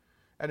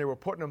 and they were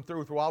putting them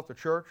throughout the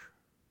church.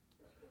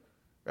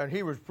 And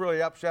he was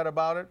really upset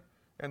about it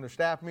in the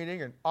staff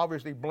meeting, and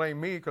obviously blamed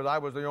me because I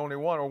was the only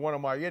one, or one of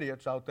my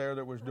idiots out there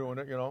that was doing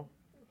it, you know.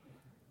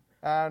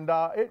 And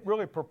it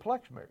really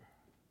perplexed me.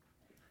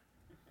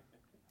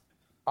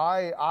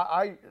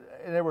 And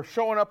they were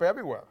showing up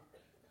everywhere.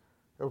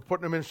 They were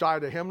putting them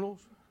inside the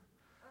hymnals.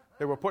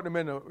 They were putting them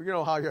in the, you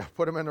know how you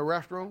put them in the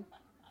restroom?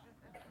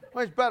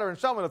 Well, it's better than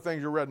some of the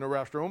things you read in the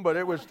restroom, but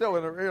it was still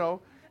in the, you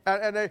know.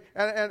 And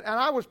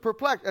I was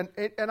perplexed,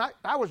 and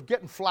I was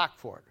getting flack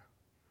for it.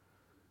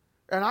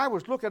 And I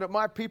was looking at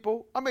my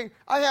people. I mean,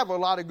 I have a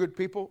lot of good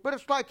people, but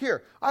it's like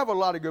here. I have a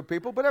lot of good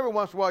people, but every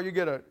once in a while you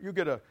get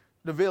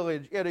the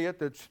village idiot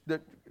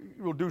that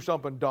will do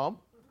something dumb.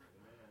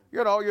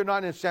 You know, you're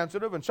not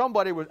insensitive, and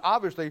somebody was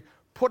obviously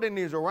putting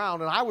these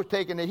around, and I was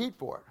taking the heat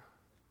for it.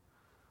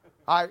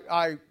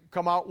 I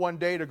come out one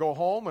day to go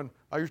home, and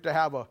I used to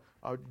have a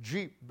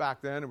Jeep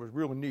back then. It was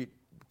really neat,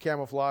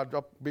 camouflaged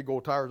up, big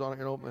old tires on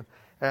it,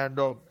 and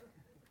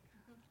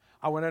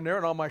I went in there,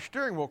 and on my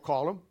steering wheel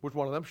column was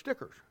one of them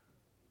stickers.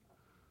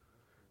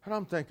 And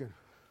I'm thinking,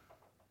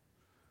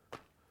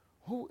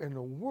 who in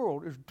the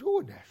world is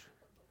doing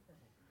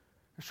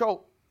this?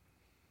 So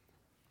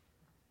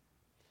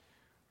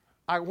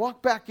I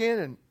walked back in,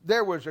 and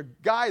there was a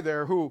guy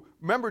there who,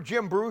 remember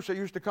Jim Bruce that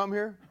used to come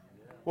here?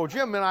 Well,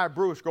 Jim and I,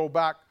 Bruce, go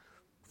back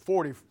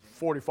 40,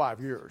 45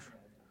 years.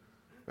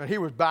 And he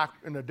was back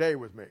in the day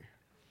with me.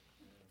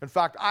 In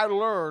fact, I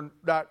learned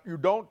that you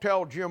don't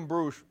tell Jim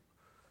Bruce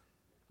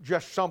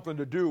just something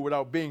to do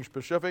without being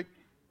specific.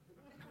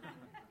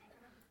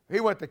 He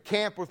went to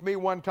camp with me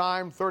one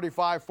time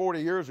 35,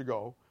 40 years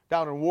ago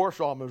down in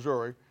Warsaw,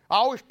 Missouri. I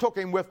always took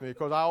him with me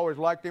because I always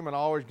liked him, and I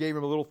always gave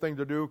him a little thing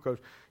to do because,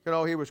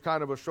 he was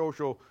kind of a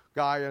social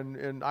guy,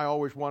 and I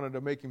always wanted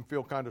to make him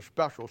feel kind of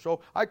special.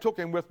 So I took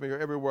him with me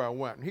everywhere I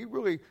went, and he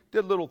really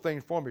did little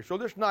things for me. So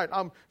this night,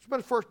 it's been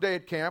the first day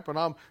at camp, and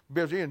I'm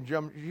busy, and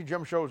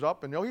Jim shows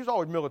up, and he's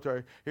always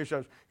military. He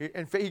says, he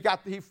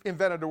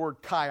invented the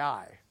word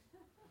kai-ai.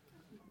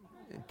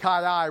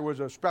 Kai-ai was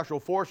a special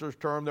forces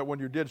term that when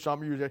you did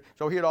something,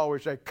 so he'd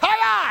always say,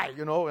 Kai-ai,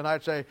 and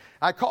I'd say,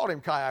 I called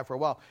him Kai-ai for a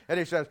while. And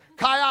he says,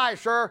 Kai-ai,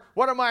 sir,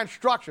 what are my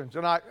instructions?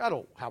 And I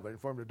don't have anything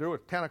for him to do.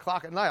 It's 10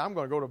 o'clock at night. I'm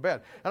going to go to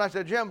bed. And I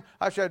said, Jim,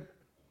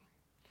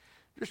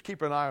 just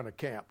keep an eye on the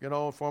camp,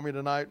 for me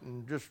tonight,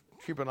 and just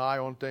keep an eye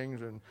on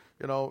things. And,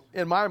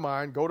 in my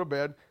mind, go to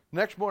bed.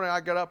 Next morning,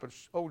 I get up,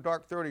 it's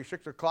dark 30,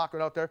 6 o'clock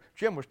out there.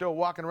 Jim was still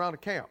walking around the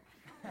camp.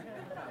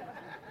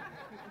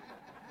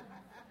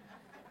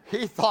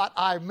 He thought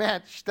I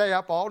meant stay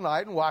up all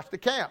night and watch the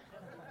camp.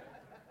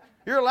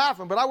 You're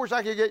laughing, but I wish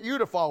I could get you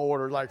to follow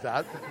orders like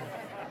that.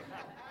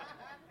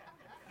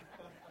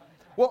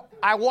 Well,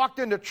 I walked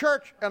into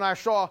church and I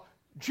saw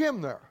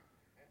Jim there.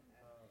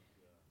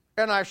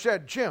 And I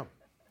said, Jim,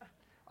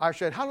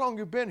 how long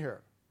you been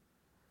here?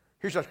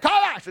 He says,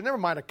 Kai-ai. I said, never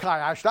mind the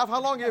Kai-ai stuff. How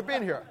long you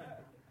been here?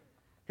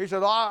 He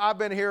said, I've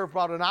been here for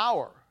about an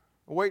hour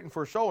waiting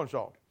for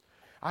so-and-so.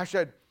 I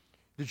said,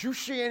 did you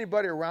see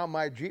anybody around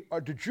my Jeep? Or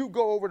did you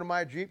go over to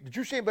my Jeep? Did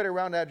you see anybody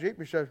around that Jeep?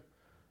 He says,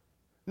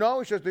 no.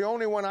 He says, the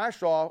only one I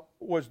saw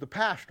was the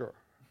pastor.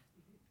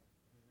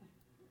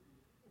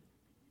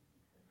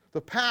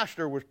 The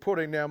pastor was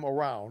putting them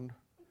around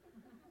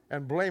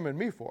and blaming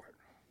me for it.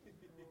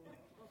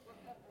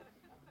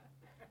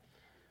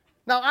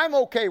 Now, I'm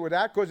okay with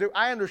that because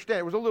I understand.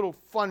 It was a little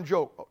fun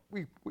joke.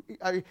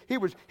 He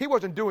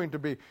wasn't doing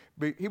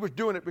he was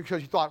doing it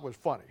because he thought it was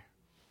funny.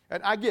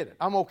 And I get it.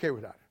 I'm okay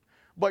with that.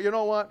 But you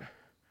know what?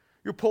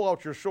 You pull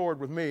out your sword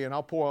with me, and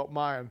I'll pull out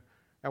mine,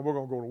 and we're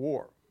going to go to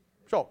war.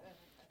 So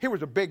he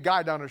was a big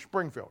guy down in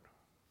Springfield.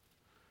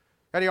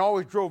 And he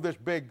always drove this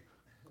big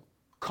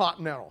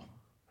Continental.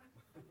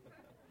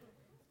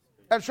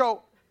 And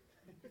so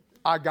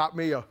I got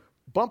me a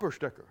bumper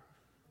sticker.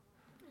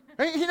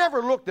 He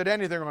never looked at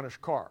anything on his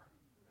car.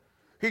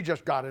 He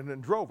just got in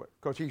and drove it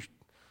because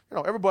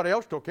everybody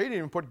else took it. He didn't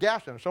even put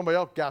gas in it. Somebody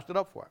else gassed it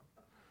up for him.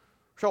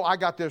 So I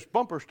got this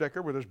bumper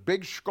sticker with this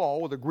big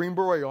skull with a green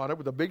beret on it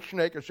with a big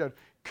snake that said,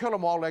 kill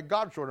them all, let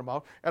God sort them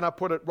out. And I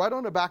put it right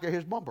on the back of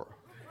his bumper.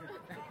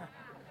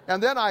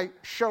 And then I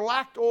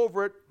shellacked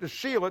over it to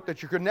seal it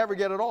that you could never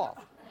get it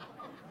off.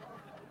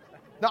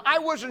 Now, I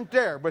wasn't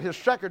there, but his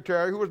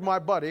secretary, who was my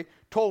buddy,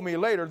 told me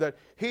later that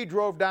he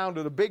drove down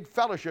to the big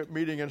fellowship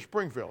meeting in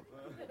Springfield.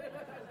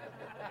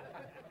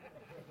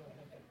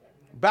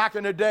 Back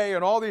in the day,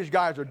 and all these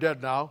guys are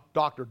dead now,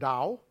 Dr.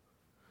 Dow,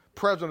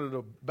 president of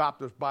the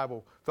Baptist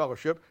Bible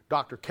Fellowship,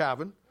 Dr.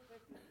 Cavan,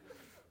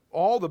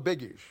 all the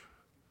biggies.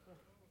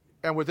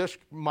 And with this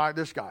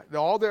guy, they're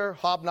all there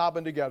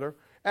hobnobbing together.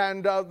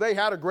 And they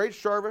had a great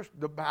service.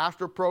 The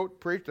pastor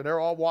preached, and they're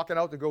all walking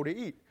out to go to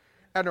eat.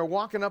 And they're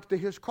walking up to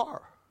his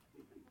car.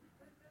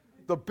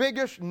 The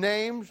biggest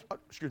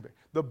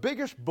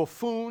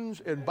buffoons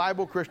in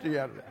Bible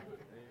Christianity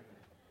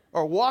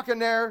are walking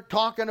there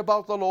talking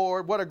about the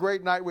Lord, what a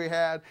great night we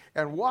had,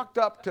 and walked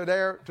up to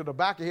the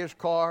back of his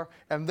car,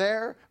 and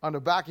there on the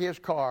back of his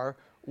car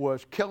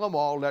was kill them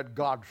all, let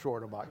God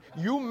sort them out.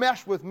 You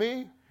mess with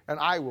me, and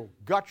I will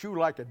gut you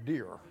like a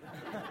deer.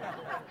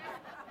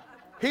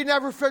 He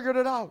never figured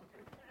it out.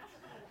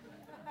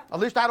 At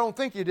least I don't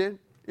think he did.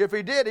 If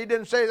he did, he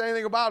didn't say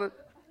anything about it.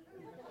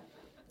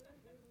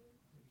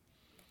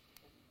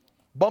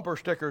 Bumper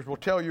stickers will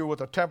tell you what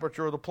the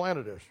temperature of the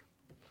planet is.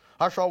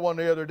 I saw one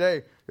the other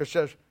day that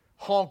says,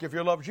 honk if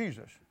you love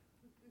Jesus.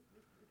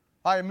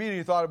 I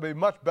immediately thought it would be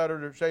much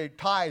better to say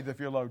tithe if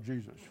you love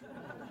Jesus.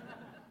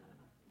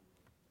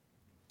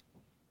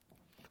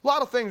 A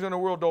lot of things in the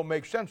world don't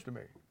make sense to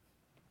me.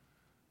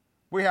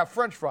 We have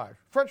French fries.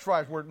 French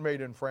fries weren't made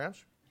in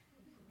France.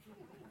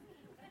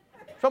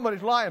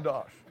 Somebody's lying to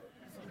us.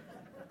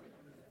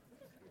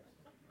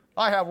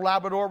 I have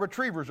Labrador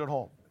retrievers at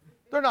home.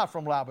 They're not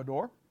from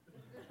Labrador.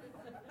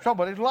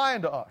 Somebody's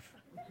lying to us.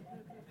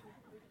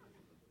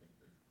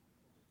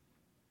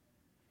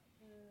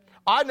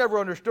 I never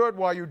understood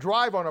why you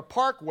drive on a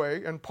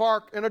parkway and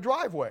park in a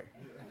driveway.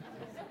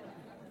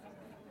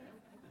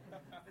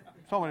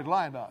 Somebody's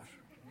lying to us.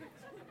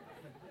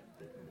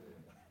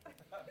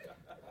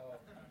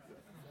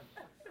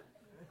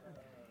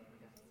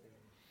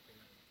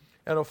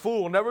 And a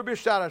fool will never be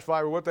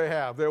satisfied with what they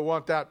have. They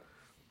want that,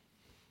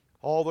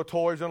 all the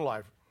toys in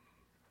life.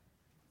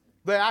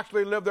 They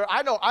actually live there.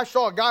 I know, I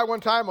saw a guy one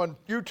time on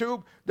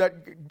YouTube that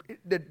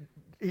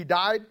he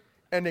died,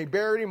 and they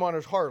buried him on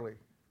his Harley.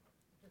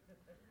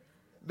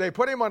 They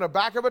put him on the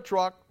back of a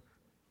truck,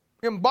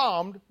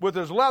 embalmed, with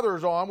his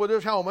leathers on, with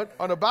his helmet,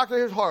 on the back of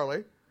his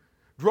Harley,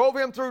 drove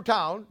him through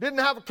town, didn't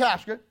have a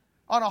casket,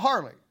 on a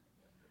Harley.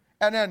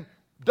 And then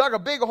dug a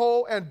big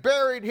hole and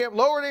buried him,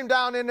 lowered him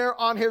down in there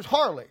on his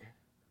Harley.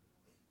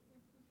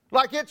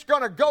 Like it's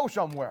going to go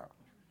somewhere.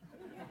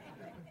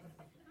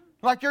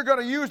 Like you're going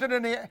to use it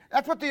in the...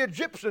 That's what the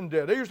Egyptians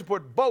did. They used to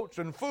put boats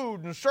and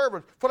food and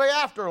servants for the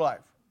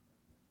afterlife.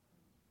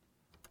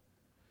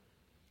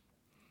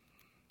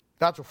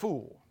 That's a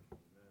fool.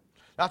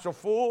 That's a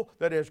fool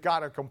that has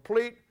got a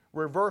complete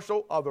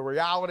reversal of the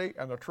reality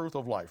and the truth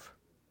of life.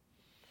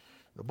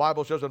 The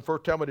Bible says in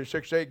 1 Timothy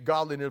 6:8,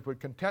 godliness with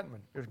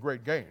contentment is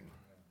great gain.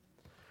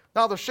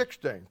 Now the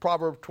sixth thing,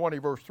 Proverbs 20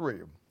 verse 3.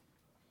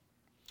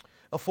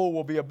 A fool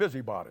will be a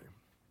busybody,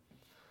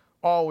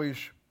 always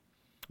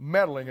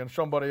meddling in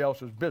somebody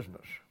else's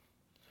business.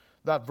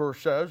 That verse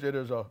says, it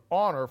is an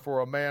honor for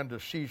a man to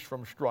cease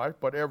from strife,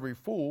 but every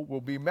fool will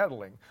be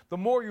meddling. The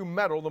more you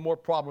meddle, the more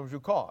problems you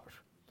cause.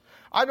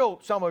 I know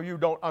some of you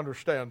don't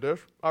understand this.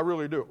 I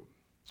really do.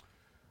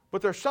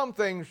 But there's some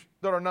things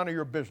that are none of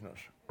your business.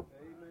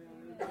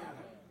 Amen.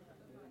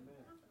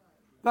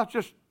 That's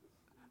just,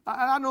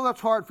 I know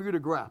that's hard for you to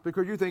grasp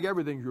because you think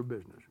everything's your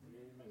business.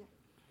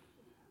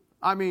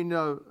 I mean,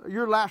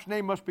 your last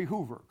name must be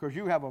Hoover because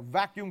you have a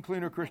vacuum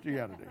cleaner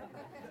Christianity.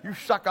 You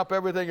suck up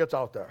everything that's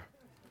out there.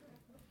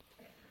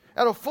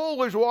 And a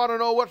fool is want to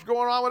know what's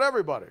going on with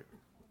everybody.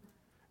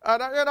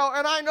 And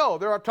I know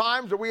there are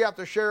times that we have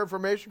to share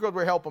information because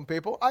we're helping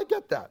people. I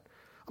get that.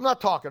 I'm not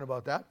talking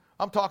about that.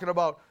 I'm talking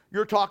about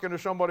you're talking to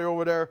somebody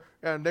over there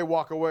and they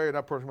walk away and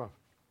that person goes,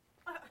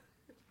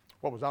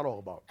 what was that all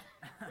about?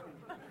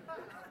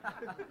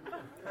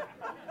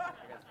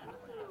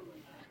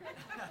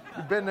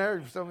 You've been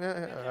there?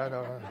 I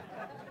know.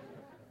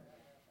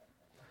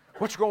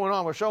 What's going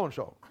on with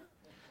so-and-so?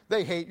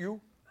 They hate you.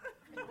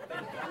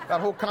 That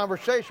whole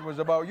conversation was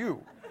about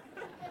you.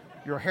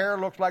 Your hair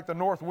looks like the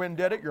north wind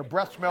did it. Your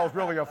breath smells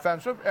really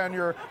offensive. And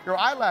your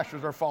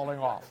eyelashes are falling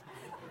off.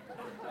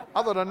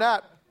 Other than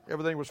that,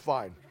 everything was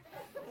fine.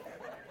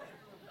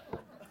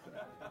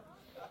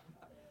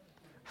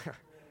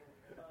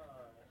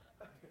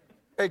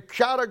 A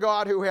child of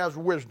God who has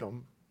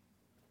wisdom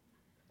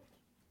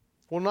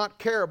will not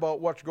care about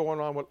what's going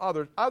on with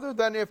others, other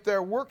than if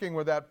they're working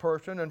with that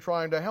person and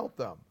trying to help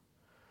them.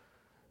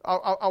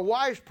 A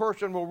wise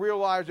person will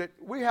realize that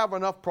we have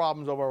enough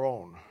problems of our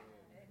own.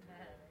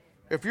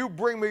 If you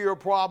bring me your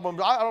problems,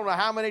 I don't know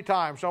how many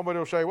times somebody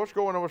will say, what's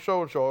going on with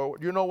so-and-so?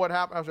 You know what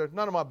happened? I said,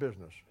 none of my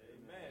business.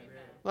 Amen.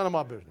 None of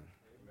my business.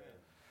 Amen.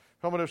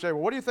 Somebody will say,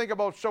 well, what do you think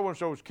about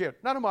so-and-so's kid?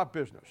 None of my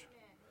business.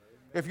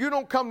 If you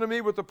don't come to me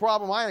with the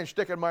problem, I ain't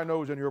sticking my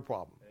nose in your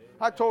problem.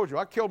 I told you,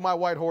 I killed my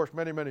white horse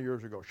many, many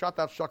years ago. Shot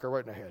that sucker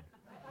right in the head.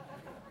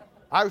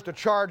 I used to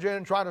charge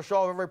in, trying to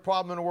solve every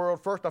problem in the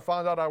world. First, I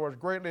found out I was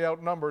greatly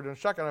outnumbered, and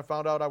second, I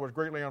found out I was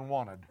greatly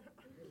unwanted.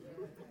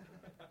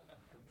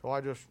 So I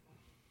just,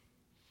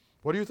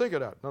 what do you think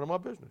of that? None of my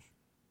business.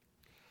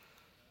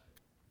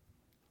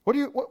 What do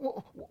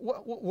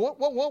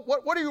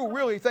you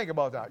really think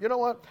about that? You know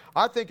what?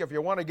 I think if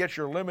you want to get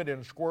your limit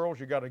in squirrels,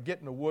 you got to get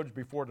in the woods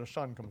before the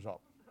sun comes up.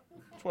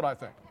 That's what I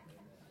think.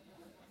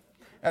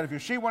 And if you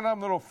see one of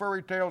them little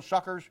furry-tailed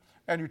suckers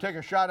and you take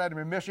a shot at him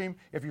and miss him,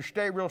 if you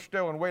stay real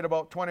still and wait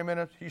about 20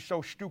 minutes, he's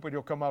so stupid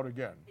he'll come out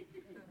again.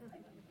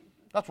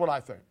 That's what I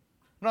think.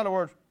 In other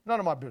words, none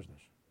of my business.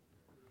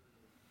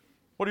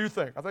 What do you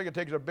think? I think it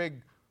takes a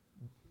big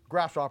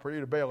grasshopper to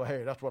eat a bale of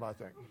hay. That's what I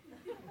think.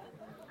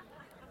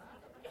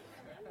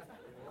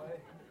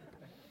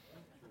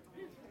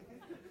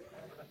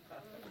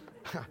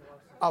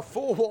 A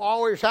fool will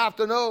always have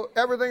to know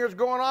everything that's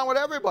going on with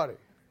everybody.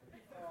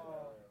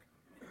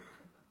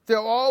 They'll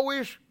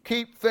always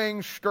keep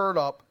things stirred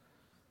up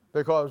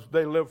because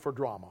they live for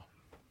drama.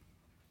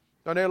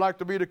 And they like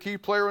to be the key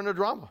player in the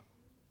drama.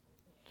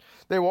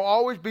 They will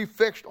always be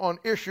fixed on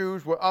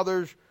issues where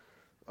others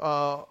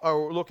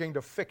are looking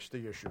to fix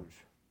the issues.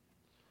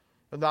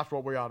 And that's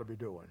what we ought to be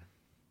doing.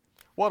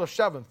 What a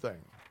seventh thing.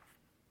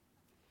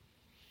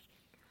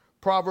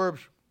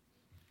 Proverbs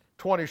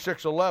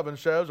 26:11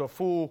 says, a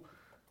fool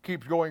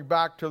keeps going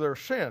back to their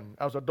sin.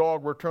 As a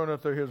dog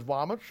returneth to his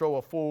vomit, so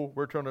a fool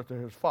returneth to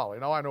his folly.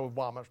 Now, I know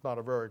vomit's not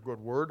a very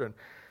good word, and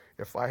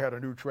if I had a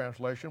new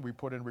translation, we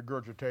put in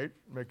regurgitate,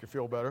 make you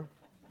feel better.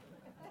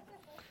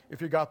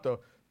 If you got the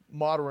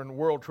modern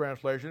world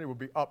translation, it would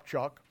be up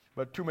Chuck,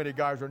 but too many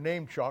guys are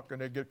named Chuck, and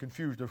they get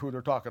confused of who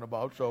they're talking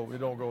about, so we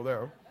don't go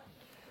there.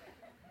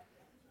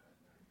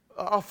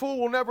 A fool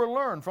will never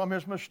learn from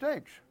his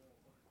mistakes.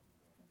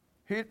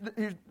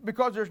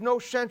 Because there's no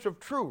sense of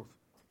truth.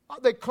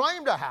 They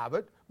claim to have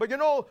it, but you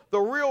know, the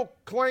real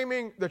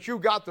claiming that you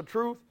got the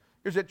truth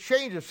is it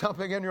changes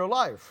something in your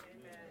life.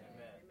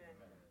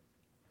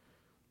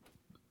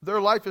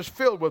 Their life is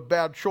filled with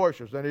bad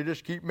choices, and they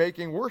just keep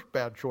making worse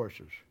bad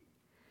choices.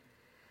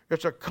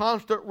 It's a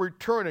constant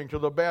returning to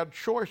the bad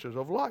choices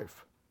of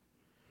life.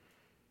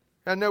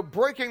 And they're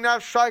breaking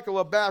that cycle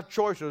of bad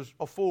choices,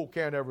 a fool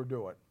can't ever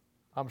do it.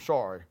 I'm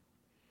sorry.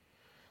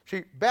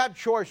 See, bad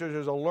choices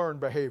is a learned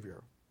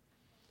behavior.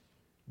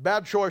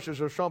 Bad choices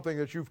are something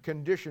that you've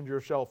conditioned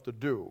yourself to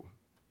do.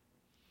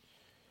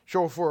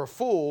 So for a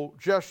fool,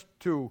 just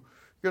to,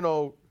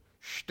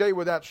 stay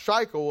with that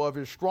cycle of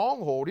his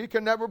stronghold, he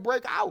can never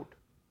break out.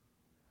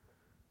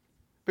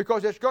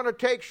 Because it's going to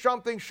take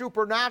something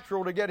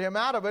supernatural to get him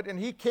out of it, and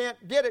he can't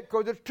get it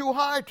because it's too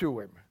high to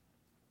him.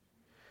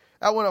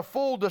 And when a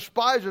fool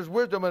despises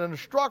wisdom and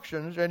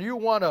instructions, and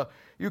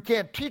you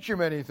can't teach him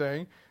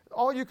anything,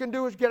 all you can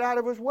do is get out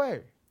of his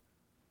way.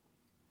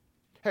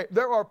 Hey,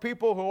 there are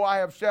people who I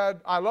have said,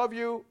 I love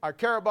you, I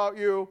care about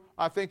you,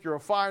 I think you're a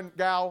fine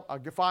gal, a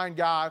fine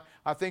guy,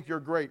 I think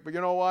you're great. But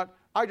you know what?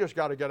 I just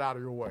got to get out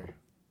of your way.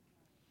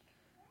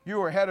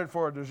 You are headed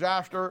for a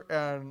disaster,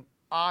 and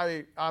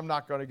I'm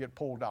not going to get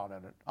pulled down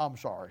in it. I'm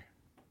sorry.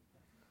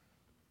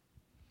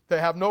 They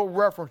have no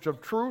reference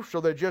of truth, so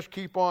they just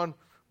keep on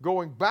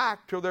going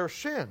back to their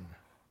sin.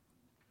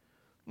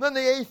 And then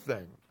the eighth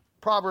thing,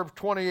 Proverbs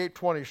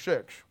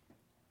 28:26.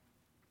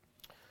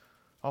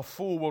 A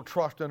fool will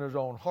trust in his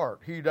own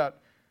heart. He that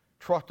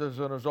trusteth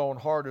in his own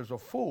heart is a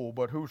fool,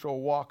 but whoso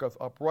walketh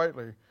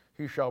uprightly,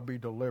 he shall be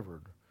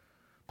delivered.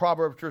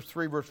 Proverbs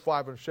 3, verse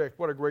 5 and 6.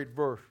 What a great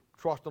verse.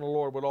 Trust in the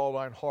Lord with all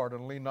thine heart,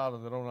 and lean not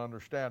on thine own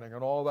understanding. In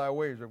all thy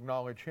ways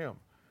acknowledge him,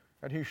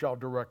 and he shall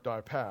direct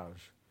thy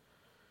paths.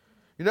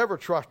 You never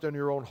trust in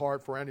your own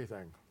heart for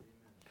anything.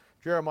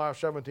 Jeremiah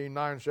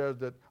 17:9 says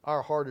that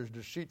our heart is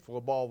deceitful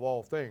above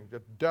all things.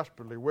 It's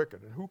desperately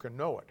wicked, and who can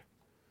know it?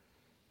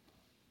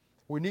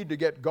 We need to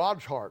get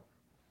God's heart,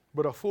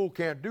 but a fool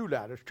can't do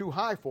that. It's too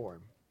high for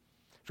him.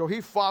 So he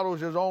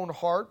follows his own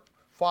heart,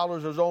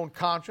 follows his own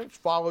conscience,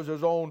 follows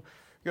his own,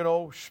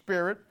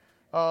 spirit,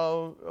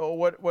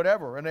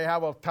 whatever. And they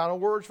have a ton of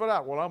words for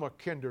that. Well, I'm a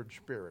kindred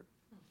spirit.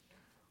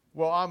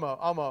 Well,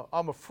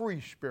 I'm a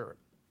free spirit.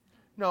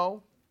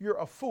 No, you're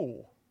a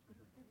fool.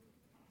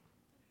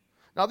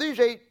 Now, these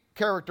 8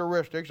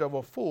 characteristics of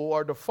a fool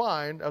are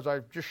defined, as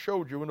I just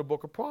showed you in the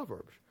book of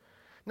Proverbs.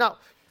 Now,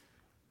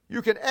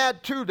 you can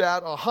add to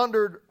that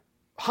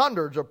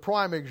hundreds of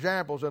prime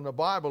examples in the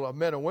Bible of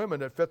men and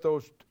women that fit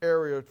those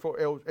areas,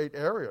 8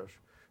 areas.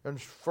 In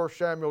 1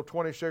 Samuel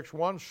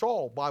 26:1,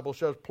 Saul, Bible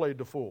says, played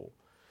the fool.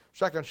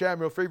 2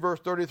 Samuel 3, verse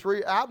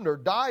 33, Abner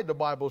died, the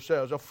Bible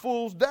says, a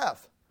fool's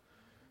death.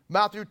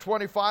 Matthew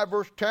 25,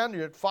 verse 10,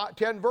 you had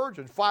 10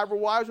 virgins. 5 were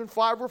wise and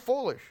 5 were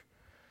foolish.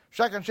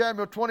 2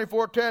 Samuel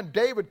 24:10,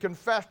 David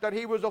confessed that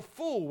he was a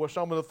fool with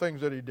some of the things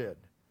that he did.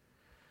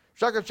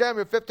 2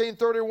 Samuel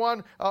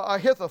 15:31,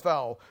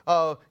 Ahithophel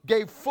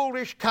gave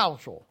foolish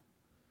counsel.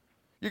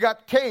 You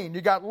got Cain,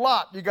 you got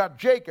Lot, you got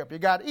Jacob, you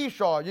got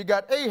Esau, you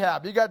got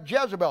Ahab, you got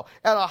Jezebel,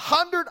 and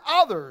 100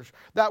 others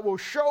that will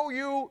show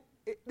you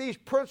these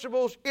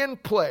principles in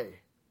play.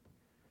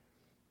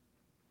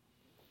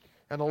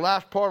 And the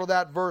last part of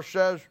that verse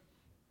says,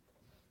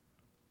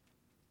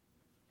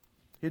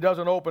 he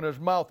doesn't open his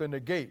mouth in the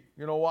gate.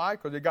 You know why?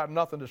 Because he got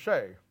nothing to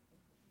say.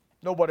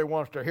 Nobody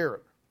wants to hear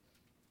it.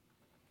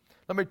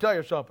 Let me tell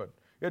you something.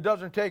 It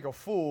doesn't take a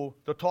fool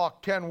to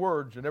talk 10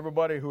 words, and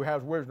everybody who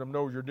has wisdom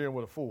knows you're dealing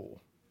with a fool.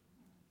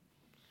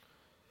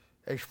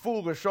 A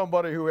fool is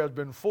somebody who has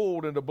been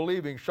fooled into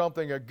believing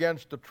something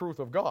against the truth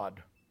of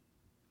God.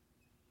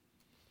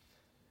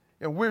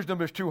 And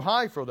wisdom is too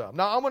high for them.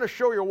 Now, I'm going to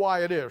show you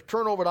why it is.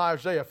 Turn over to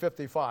Isaiah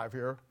 55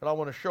 here, and I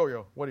want to show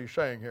you what he's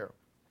saying here.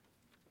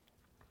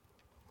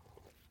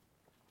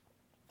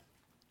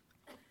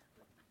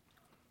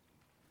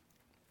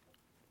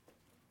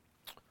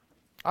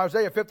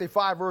 Isaiah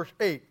 55, verse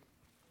 8.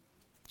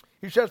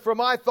 He says, For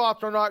my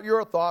thoughts are not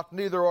your thoughts,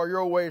 neither are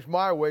your ways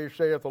my ways,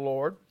 saith the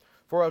Lord.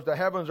 For as the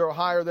heavens are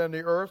higher than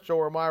the earth, so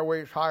are my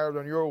ways higher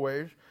than your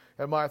ways,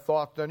 and my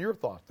thoughts than your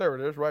thoughts. There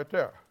it is, right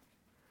there.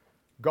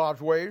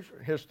 God's ways,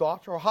 his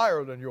thoughts are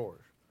higher than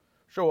yours.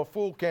 So a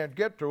fool can't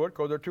get to it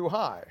because they're too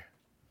high.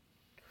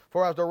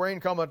 For as the rain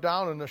cometh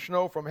down and the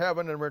snow from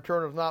heaven, and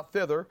returneth not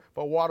thither,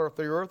 but watereth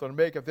the earth, and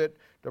maketh it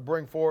to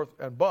bring forth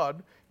and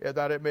bud,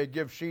 that it may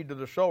give seed to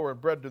the sower and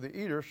bread to the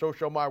eater, so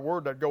shall my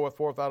word that goeth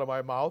forth out of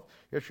my mouth,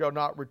 it shall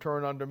not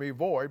return unto me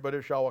void, but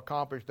it shall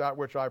accomplish that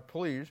which I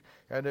please,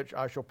 and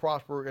I shall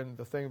prosper in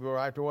the thing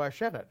whereunto I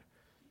sent it.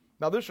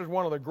 Now this is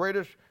one of the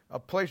greatest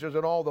places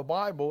in all the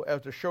Bible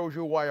as it shows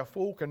you why a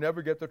fool can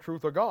never get the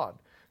truth of God.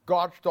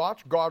 God's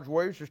thoughts, God's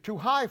ways is too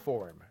high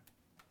for him.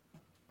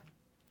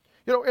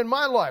 You know, in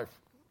my life,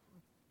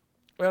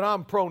 and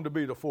I'm prone to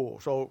be the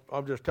fool, so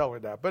I'm just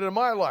telling that, but in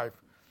my life,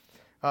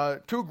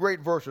 2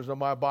 great verses in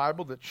my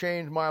Bible that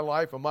changed my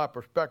life and my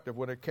perspective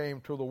when it came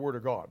to the Word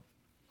of God.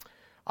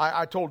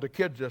 I told the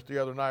kids this the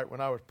other night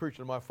when I was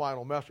preaching my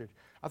final message.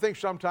 I think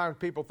sometimes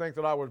people think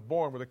that I was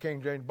born with a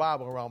King James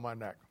Bible around my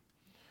neck.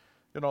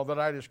 That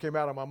I just came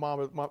out of my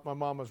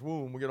mama's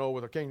womb,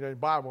 with a King James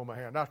Bible in my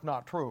hand. That's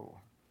not true.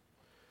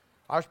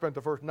 I spent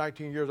the first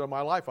 19 years of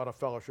my life out of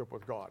fellowship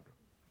with God.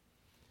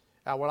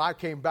 And when I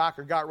came back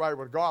and got right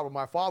with God when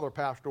my father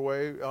passed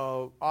away,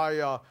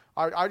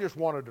 I just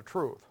wanted the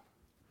truth.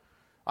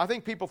 I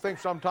think people think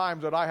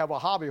sometimes that I have a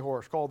hobby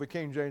horse called the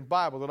King James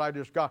Bible that I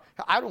just got.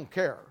 I don't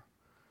care.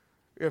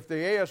 If the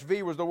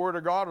ASV was the Word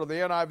of God or the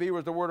NIV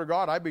was the Word of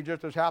God, I'd be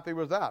just as happy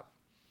with that.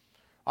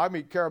 I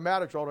meet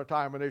charismatics all the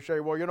time, and they say,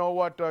 well, you know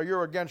what,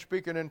 you're against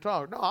speaking in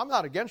tongues. No, I'm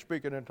not against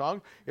speaking in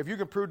tongues. If you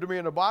can prove to me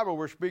in the Bible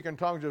where speaking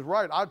tongues is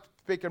right, I'm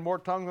speaking more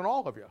tongues than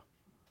all of you.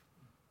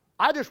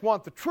 I just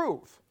want the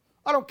truth.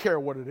 I don't care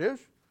what it is.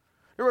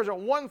 There isn't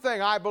one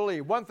thing I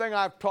believe, one thing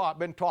I've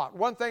been taught,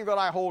 one thing that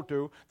I hold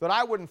to, that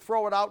I wouldn't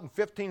throw it out in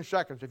 15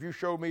 seconds if you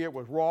showed me it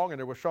was wrong and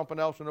there was something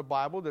else in the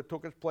Bible that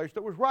took its place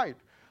that was right.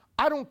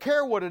 I don't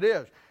care what it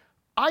is.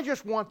 I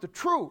just want the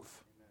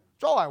truth.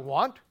 That's all I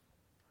want.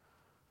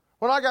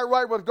 When I got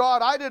right with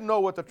God, I didn't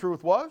know what the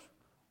truth was.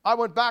 I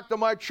went back to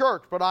my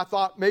church, but I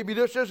thought maybe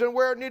this isn't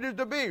where it needed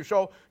to be.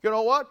 So, you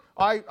know what?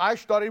 I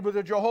studied with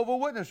the Jehovah's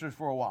Witnesses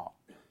for a while.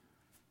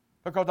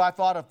 Because I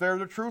thought if they're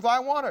the truth, I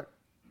want it.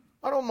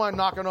 I don't mind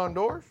knocking on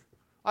doors.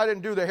 I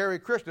didn't do the Hare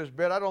Krishnas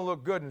bit. I don't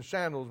look good in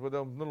sandals with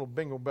them little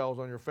bingo bells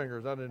on your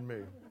fingers. That isn't me.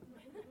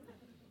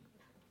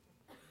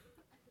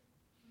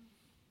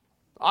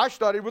 I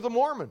studied with the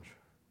Mormons.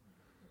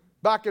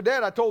 Back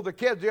then, I told the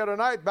kids the other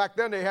night, back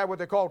then they had what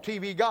they call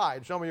TV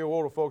Guide. Some of you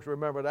older folks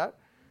remember that.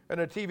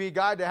 And a TV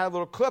Guide, they had a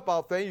little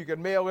clip-out thing you could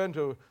mail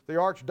into the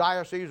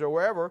archdiocese or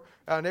wherever,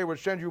 and they would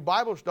send you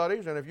Bible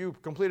studies, and if you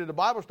completed the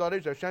Bible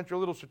studies, they sent you a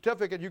little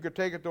certificate. You could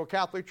take it to a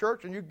Catholic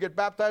church, and you could get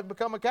baptized and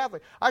become a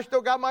Catholic. I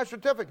still got my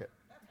certificate.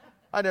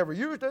 I never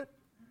used it,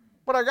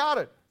 but I got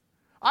it.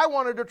 I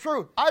wanted the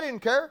truth. I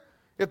didn't care.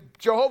 If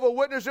Jehovah's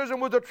Witnessism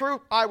was the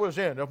truth, I was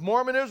in. If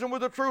Mormonism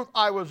was the truth,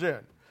 I was in.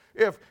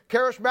 If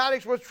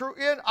charismatics was true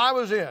in, I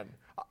was in.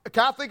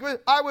 Catholic,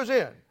 I was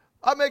in.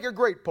 I'd make a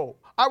great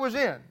pope. I was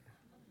in.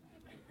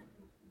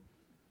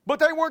 But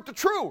they weren't the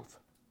truth.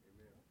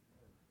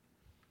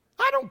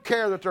 I don't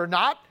care that they're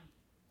not.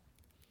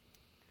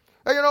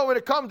 And when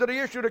it comes to the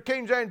issue of the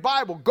King James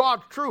Bible,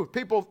 God's truth,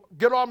 people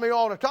get on me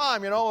all the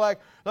time,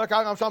 like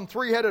I'm some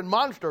three-headed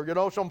monster,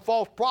 some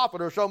false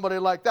prophet or somebody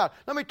like that.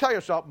 Let me tell you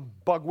something,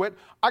 Bugwit.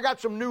 I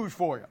got some news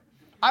for you.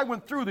 I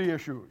went through the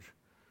issues.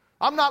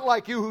 I'm not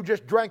like you who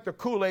just drank the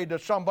Kool-Aid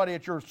that somebody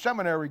at your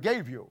seminary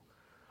gave you.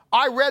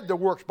 I read the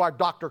works by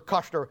Dr.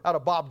 Custer out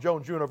of Bob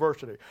Jones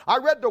University. I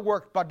read the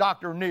works by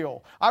Dr.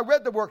 Neal. I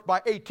read the works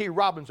by A.T.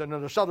 Robinson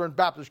in the Southern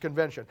Baptist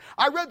Convention.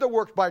 I read the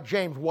works by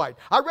James White.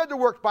 I read the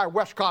works by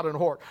Westcott and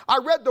Hort. I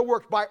read the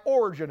works by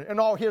Origen and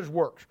all his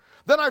works.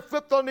 Then I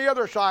flipped on the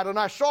other side and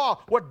I saw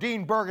what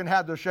Dean Bergen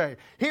had to say.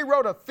 He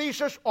wrote a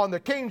thesis on the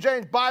King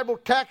James Bible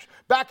text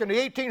back in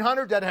the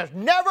 1800s that has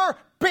never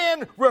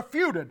been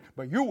refuted.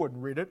 But you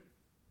wouldn't read it.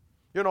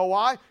 You know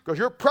why? Because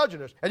you're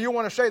prejudiced. And you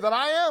want to say that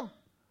I am?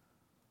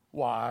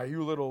 Why,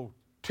 you little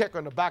tick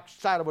on the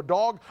backside of a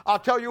dog. I'll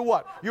tell you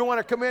what. You want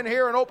to come in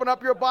here and open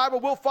up your Bible?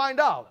 We'll find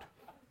out.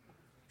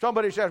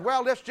 Somebody says,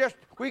 well,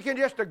 we can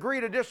just agree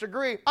to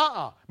disagree.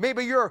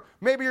 Maybe your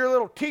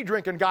little tea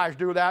drinking guys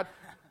do that.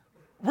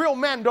 Real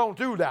men don't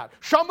do that.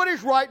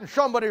 Somebody's right and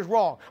somebody's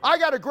wrong. I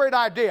got a great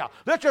idea.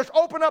 Let's just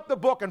open up the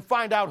book and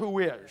find out who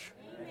is.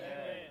 Amen.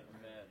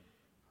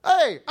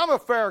 Hey, I'm a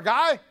fair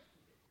guy.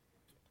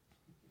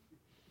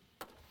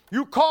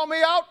 You call me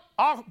out,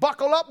 I'll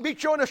buckle up,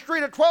 meet you in the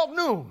street at 12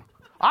 noon.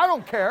 I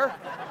don't care.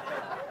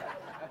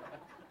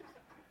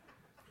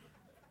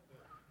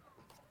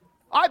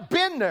 I've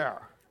been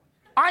there.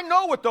 I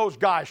know what those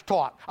guys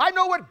taught. I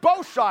know what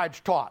both sides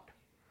taught.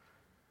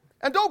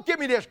 And don't give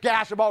me this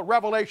gas about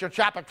Revelation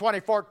chapter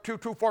 24,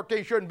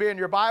 2:14 shouldn't be in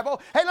your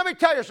Bible. Hey, let me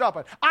tell you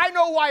something. I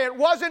know why it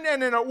wasn't,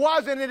 and then it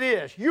was, and it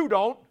is. You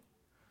don't.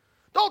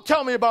 Don't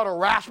tell me about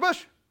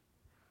Erasmus.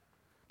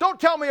 Don't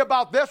tell me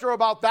about this or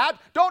about that.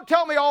 Don't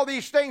tell me all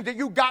these things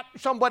that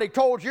somebody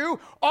told you.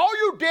 All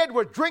you did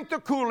was drink the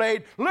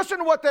Kool-Aid, listen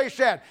to what they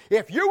said.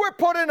 If you were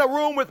put in a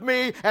room with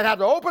me and had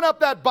to open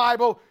up that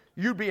Bible,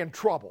 you'd be in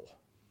trouble.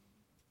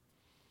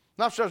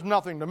 That says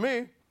nothing to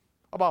me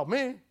about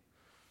me.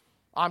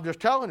 I'm just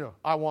telling you,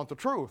 I want the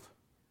truth.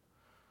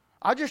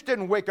 I just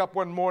didn't wake up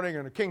one morning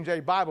and the King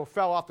James Bible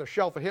fell off the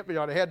shelf and hit me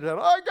on the head and said,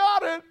 I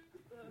got it.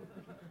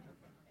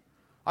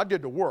 I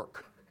did the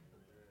work.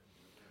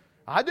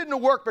 I did the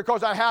work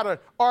because I had an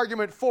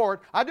argument for it.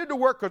 I did the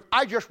work because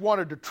I just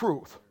wanted the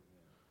truth.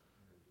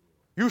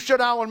 You sit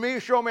down with me,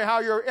 show me how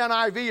your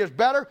NIV is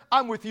better,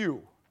 I'm with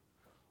you.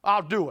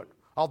 I'll do it.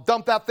 I'll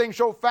dump that thing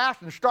so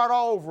fast and start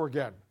all over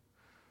again.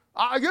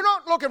 You're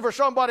not looking for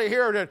somebody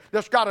here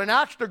that's got an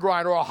axe to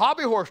grind or a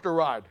hobby horse to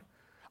ride.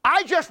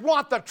 I just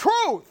want the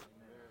truth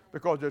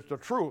because it's the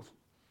truth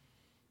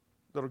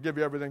that'll give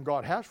you everything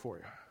God has for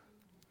you.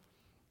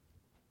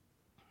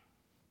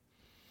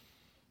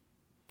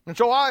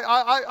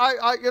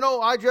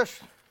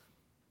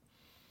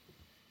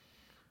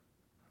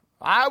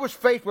 I was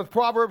faced with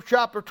Proverbs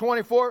chapter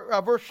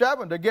 24, verse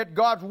 7, to get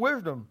God's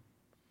wisdom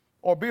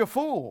or be a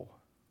fool.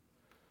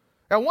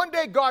 And one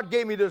day God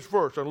gave me this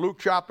verse in Luke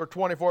chapter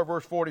 24,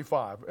 verse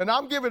 45. And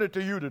I'm giving it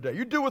to you today.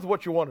 You do with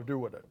what you want to do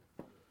with it.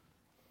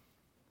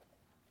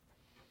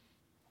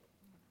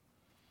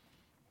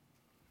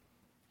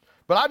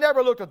 But I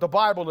never looked at the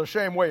Bible the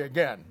same way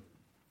again.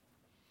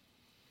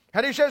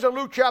 And he says in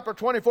Luke chapter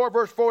 24,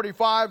 verse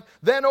 45,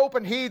 then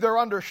opened he their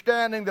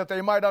understanding that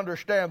they might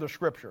understand the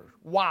Scriptures.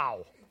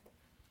 Wow.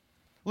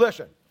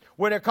 Listen,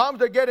 when it comes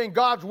to getting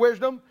God's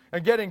wisdom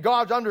and getting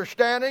God's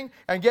understanding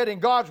and getting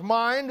God's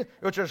mind,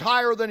 which is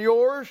higher than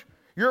yours,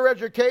 your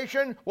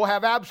education will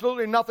have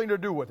absolutely nothing to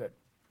do with it.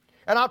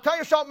 And I'll tell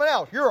you something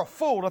else. You're a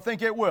fool to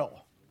think it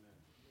will.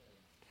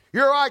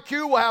 Your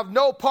IQ will have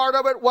no part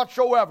of it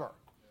whatsoever.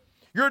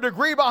 Your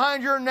degree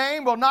behind your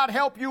name will not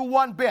help you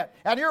one bit.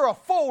 And you're a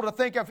fool to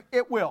think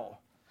it will.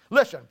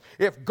 Listen,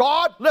 if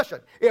God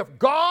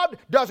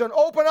doesn't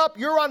open up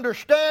your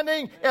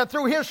understanding and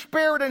through His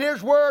Spirit and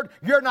His Word,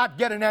 you're not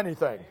getting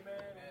anything.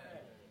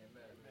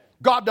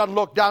 God doesn't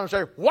look down and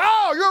say,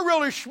 wow, you're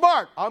really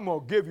smart. I'm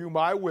going to give you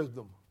my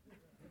wisdom.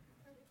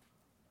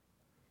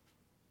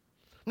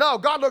 No,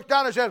 God looks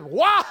down and says,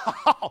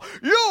 wow,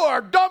 you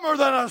are dumber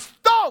than a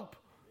stump.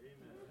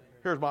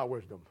 Here's my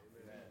wisdom.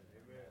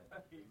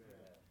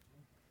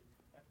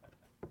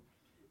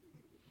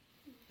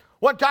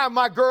 One time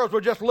my girls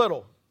were just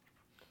little.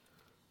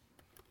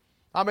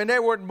 I mean, they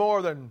weren't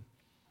more than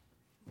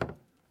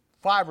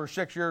 5 or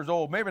 6 years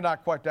old, maybe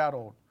not quite that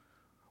old.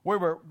 We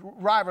were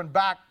driving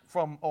back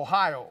from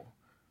Ohio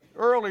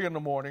early in the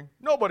morning,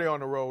 nobody on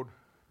the road.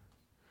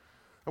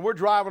 And we're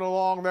driving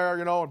along there,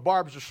 and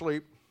Barb's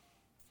asleep.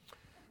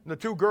 And the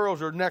 2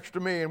 girls are next to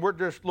me, and we're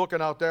just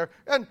looking out there.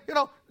 And,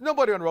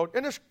 nobody on the road.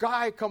 And this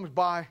guy comes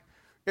by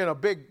in a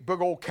big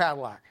old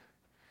Cadillac.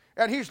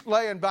 And he's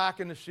laying back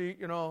in the seat,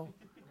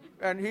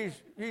 And he's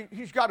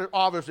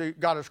obviously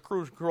got his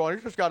cruise control.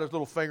 He's just got his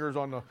little fingers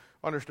on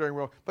the steering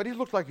wheel. But he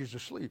looks like he's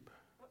asleep.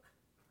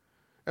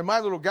 And my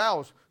little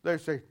gals, they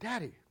say,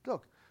 Daddy,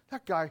 look,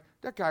 that guy,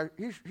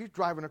 he's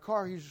driving a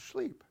car, he's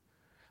asleep.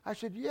 I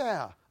said,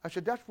 yeah. I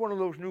said, that's one of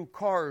those new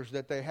cars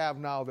that they have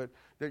now that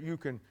you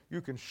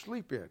can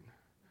sleep in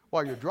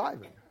while you're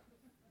driving.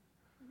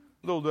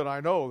 Little did I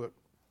know that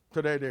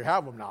today they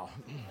have them now.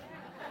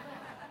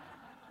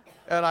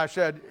 And I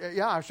said,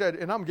 yeah,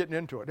 and I'm getting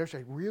into it. They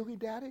say, really,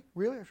 Daddy?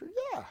 Really? I said,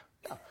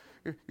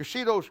 yeah. You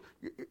see those,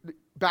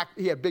 back,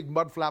 he had big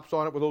mud flaps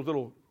on it with those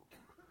little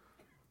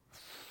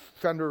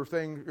fender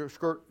things,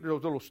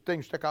 those little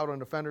things stick out on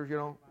the fenders,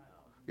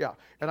 Yeah.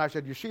 And I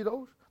said, you see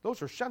those?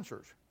 Those are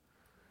sensors.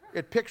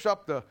 It picks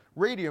up the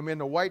radium in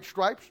the white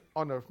stripes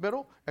on the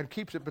middle and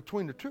keeps it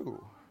between the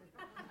two.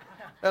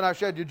 And I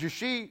said, did you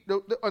see,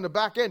 on the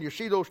back end, you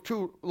see those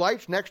 2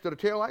 lights next to the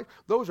tail lights?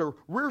 Those are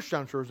rear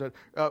sensors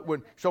that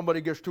when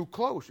somebody gets too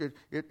close,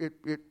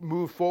 it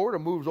moves forward or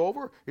moves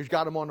over. He's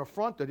got them on the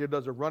front that he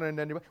doesn't run in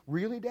anyway.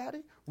 Really,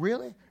 Daddy?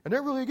 Really? And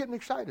they're really getting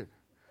excited.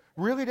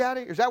 Really,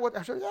 Daddy? Is that what?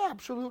 I said, yeah,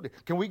 absolutely.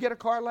 Can we get a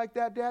car like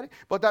that, Daddy?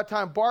 But that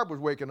time, Barb was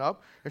waking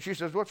up, and she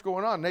says, what's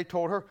going on? And they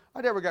told her,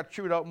 I never got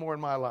chewed out more in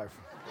my life.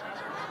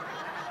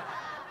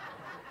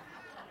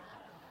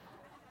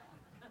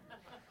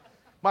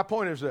 My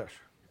point is this.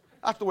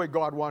 That's the way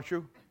God wants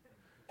you.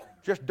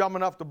 Just dumb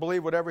enough to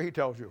believe whatever He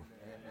tells you.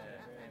 Amen.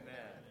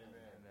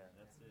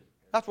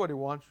 That's what He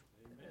wants.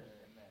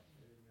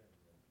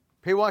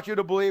 He wants you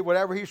to believe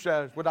whatever He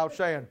says without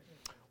saying,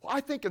 well, I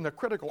think in the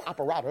critical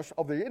apparatus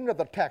of the end of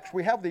the text,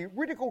 we have the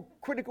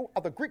critical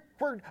of the Greek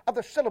word of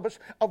the syllabus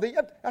of the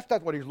end. That's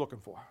not what He's looking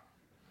for.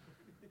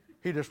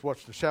 He just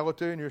wants to sell it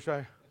to you, and you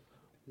say,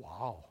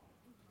 wow.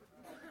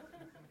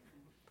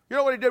 You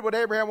know what He did with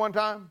Abraham one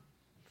time?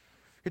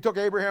 He took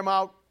Abraham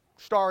out,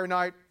 starry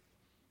night.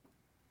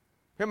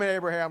 Him and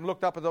Abraham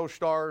looked up at those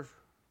stars.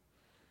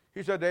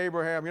 He said to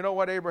Abraham, you know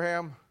what,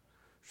 Abraham?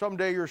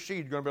 Someday your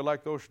seed's going to be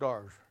like those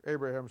stars.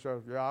 Abraham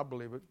says, yeah, I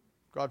believe it.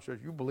 God says,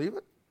 you believe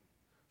it?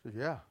 He says,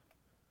 yeah.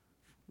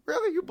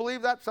 Really? You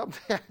believe that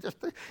someday?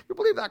 You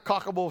believe that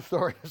cockable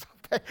story?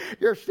 Someday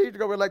your seed's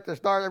going to be like the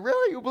stars.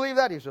 Really? You believe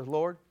that? He says,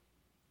 Lord,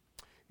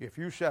 if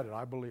you said it,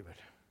 I believe it.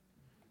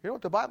 You know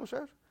what the Bible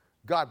says?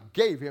 God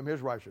gave him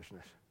his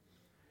righteousness.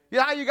 You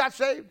know how you got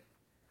saved?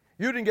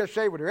 You didn't get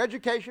saved with your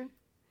education.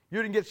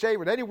 You didn't get saved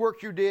with any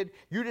work you did.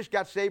 You just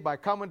got saved by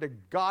coming to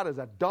God as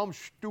a dumb,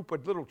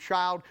 stupid little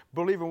child,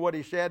 believing what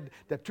He said,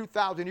 that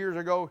 2,000 years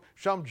ago,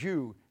 some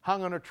Jew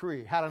hung on a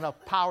tree, had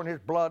enough power in his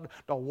blood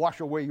to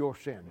wash away your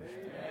sins.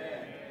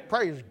 Amen.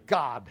 Praise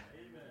God.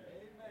 Amen.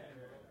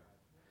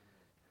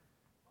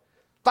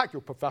 Thank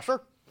you,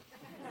 Professor.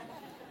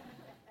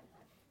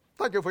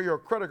 Thank you for your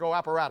critical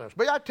apparatus.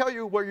 May I tell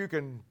you where you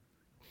can...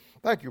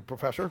 Thank you,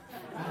 Professor.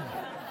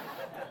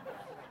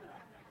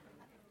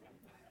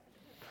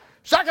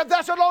 2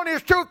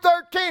 Thessalonians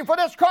 2:13, for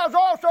this cause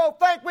also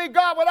thank we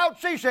God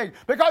without ceasing,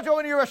 because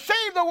when you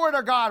receive the word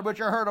of God which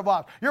you heard of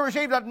us, you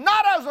received it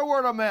not as the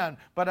word of men,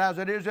 but as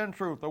it is in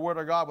truth, the word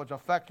of God which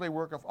effectually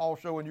worketh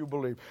also when you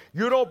believe.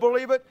 You don't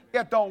believe it,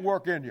 it don't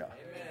work in you.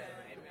 Amen.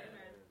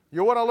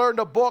 You want to learn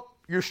the book?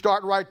 You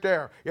start right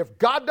there. If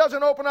God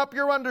doesn't open up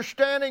your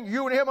understanding,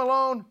 you and him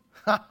alone,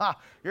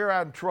 you're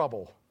in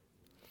trouble.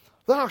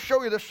 Then I'll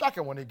show you the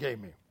second one he gave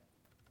me.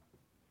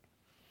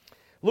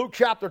 Luke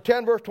chapter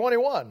 10, verse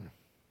 21.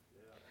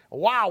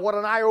 Wow, what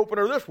an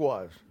eye-opener this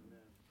was.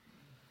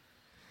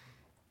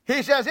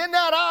 He says, in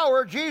that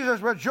hour, Jesus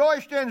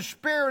rejoiced in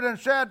spirit and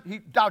said,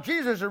 now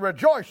Jesus is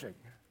rejoicing.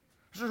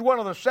 This is one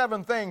of the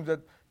 7 things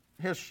that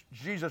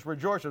Jesus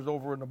rejoices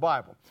over in the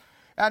Bible.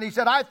 And he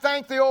said, I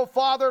thank thee, O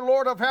Father,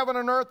 Lord of heaven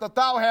and earth, that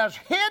thou hast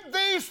hid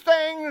these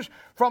things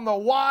from the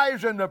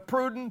wise and the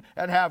prudent,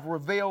 and have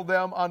revealed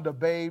them unto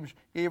babes.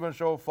 Even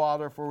so,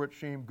 Father, for it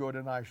seemed good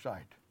in thy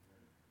sight.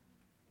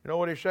 You know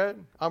what he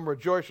said? I'm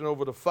rejoicing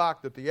over the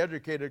fact that the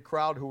educated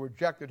crowd who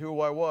rejected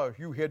who I was,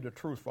 you hid the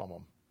truth from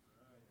them.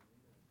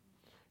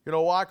 You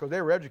know why? Because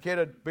they were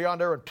educated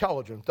beyond their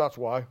intelligence. That's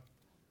why.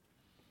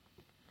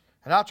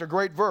 And that's a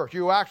great verse.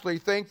 You actually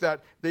think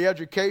that the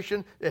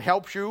education, it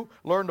helps you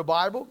learn the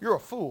Bible? You're a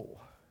fool.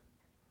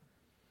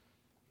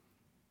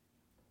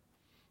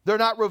 They're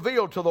not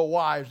revealed to the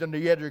wise and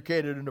the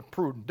educated and the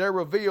prudent. They're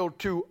revealed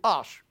to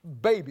us,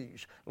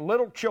 babies,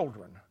 little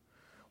children.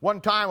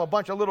 One time, a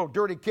bunch of little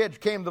dirty kids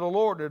came to the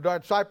Lord. The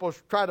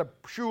disciples tried to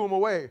shoo them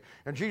away.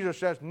 And Jesus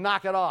says,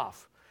 knock it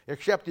off.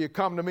 Except you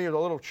come to me as a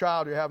little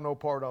child, you have no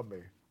part of me.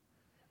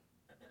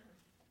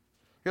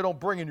 You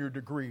don't bring in your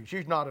degrees.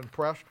 He's not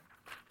impressed.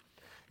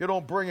 You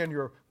don't bring in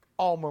your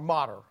alma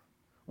mater,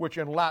 which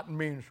in Latin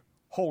means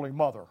Holy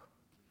Mother.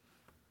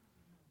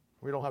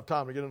 We don't have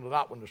time to get into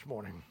that one this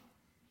morning.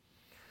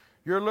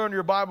 You learn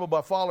your Bible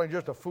by following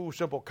just a few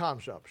simple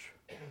concepts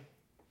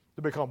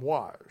to become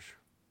wise.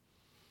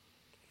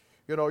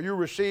 You know, you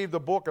receive the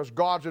book as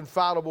God's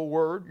infallible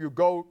word. You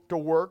go to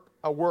work,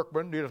 a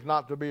workman needeth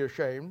not to be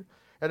ashamed.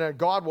 And then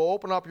God will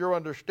open up your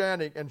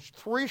understanding in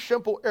 3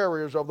 simple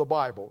areas of the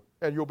Bible.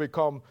 And you'll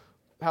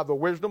have the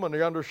wisdom and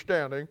the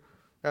understanding.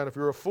 And if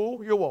you're a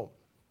fool, you won't.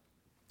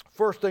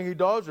 First thing he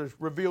does is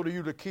reveal to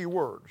you the key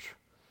words.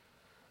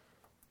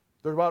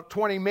 There's about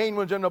 20 main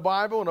ones in the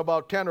Bible and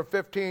about 10 or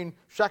 15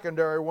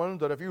 secondary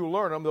ones that if you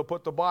learn them, they'll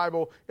put the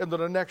Bible into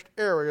the next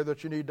area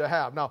that you need to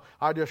have. Now,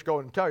 I just go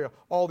and tell you,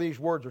 all these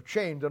words are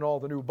changed in all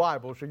the new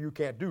Bibles, so you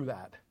can't do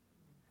that.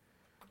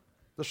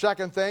 The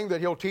second thing that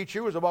he'll teach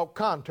you is about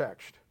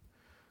context.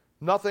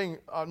 Nothing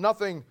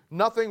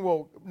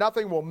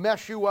will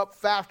mess you up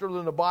faster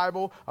than the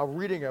Bible of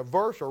reading a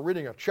verse or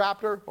reading a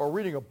chapter or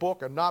reading a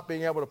book and not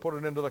being able to put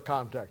it into the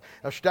context.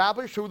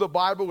 Establish who the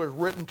Bible is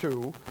written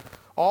to.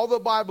 All the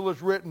Bible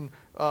is written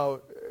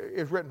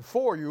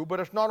for you, but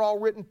it's not all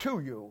written to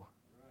you.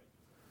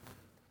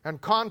 And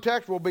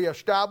context will be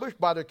established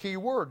by the key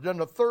words. Then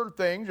the third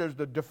thing is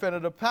the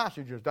definitive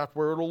passages. That's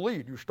where it'll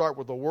lead. You start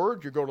with the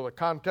words, you go to the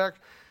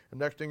context, and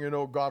next thing you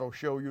know, God will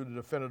show you the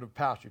definitive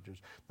passages.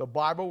 The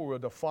Bible will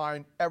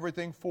define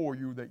everything for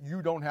you that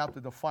you don't have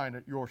to define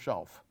it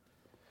yourself.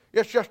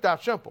 It's just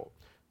that simple.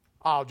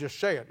 I'll just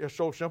say it. It's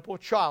so simple, a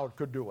child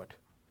could do it.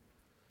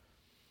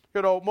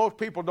 You know, most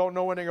people don't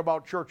know anything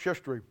about church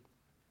history.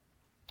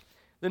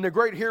 In the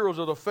great heroes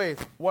of the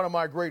faith, one of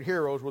my great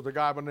heroes was a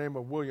guy by the name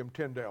of William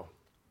Tyndale.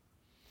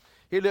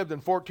 He lived in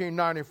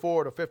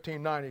 1494 to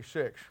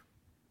 1596.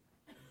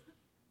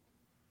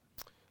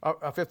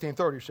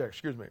 1536,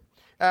 excuse me.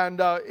 And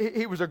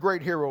he was a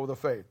great hero of the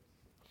faith.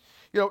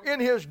 You know, in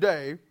his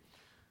day,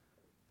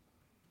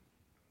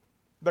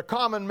 the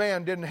common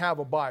man didn't have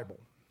a Bible.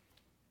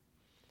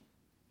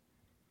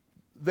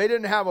 They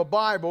didn't have a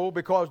Bible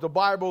because the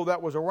Bible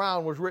that was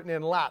around was written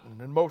in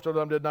Latin, and most of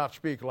them did not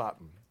speak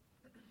Latin.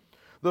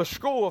 The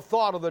school of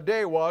thought of the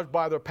day was,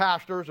 by their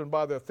pastors and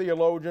by their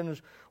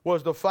theologians,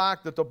 was the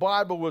fact that the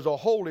Bible was a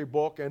holy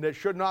book and it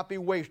should not be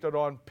wasted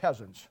on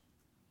peasants.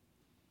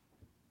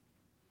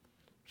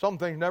 Some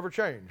things never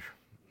change.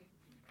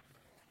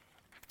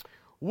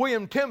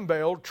 William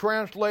Tyndale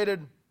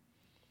translated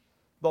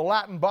the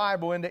Latin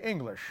Bible into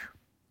English.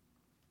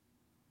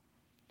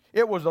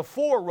 It was the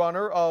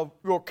forerunner of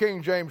your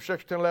King James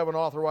 1611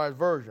 Authorized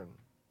Version.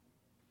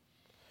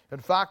 In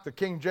fact, the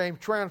King James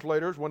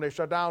translators, when they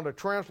sat down to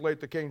translate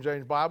the King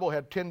James Bible,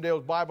 had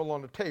Tyndale's Bible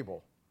on the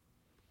table.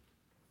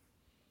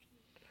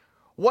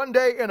 One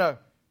day in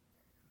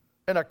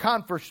a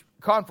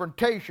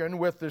confrontation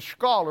with the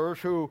scholars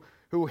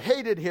who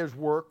hated his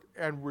work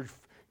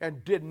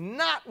and did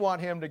not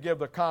want him to give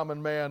the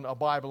common man a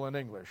Bible in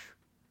English,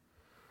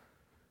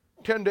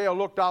 Tyndale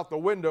looked out the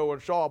window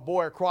and saw a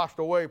boy across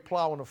the way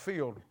plowing a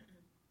field.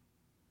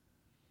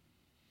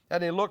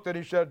 And he looked and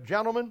he said,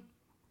 "Gentlemen,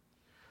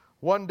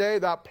 one day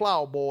that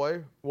plow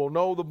boy will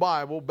know the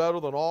Bible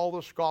better than all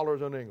the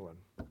scholars in England.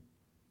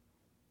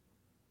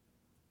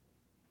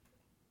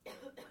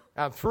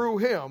 And through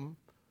him,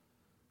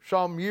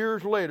 some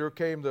years later,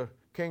 came the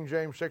King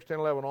James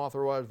 1611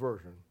 Authorized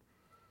Version.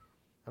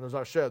 And as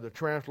I said, the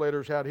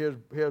translators had his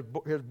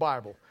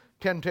Bible.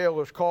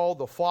 Tyndale is called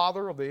the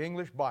father of the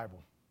English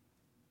Bible.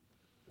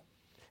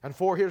 And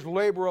for his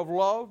labor of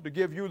love to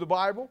give you the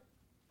Bible,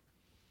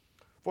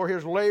 for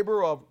his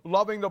labor of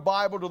loving the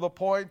Bible to the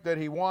point that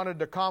he wanted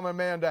the common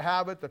man to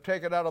have it, to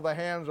take it out of the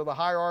hands of the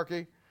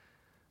hierarchy,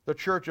 the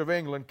Church of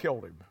England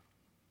killed him.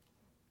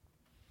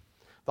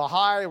 The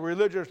high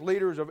religious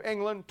leaders of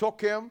England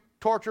took him,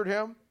 tortured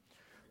him,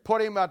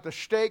 put him at the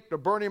stake, to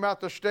burn him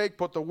at the stake,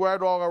 put the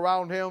wet all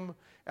around him,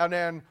 and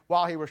then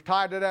while he was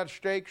tied to that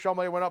stake,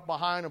 somebody went up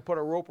behind and put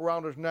a rope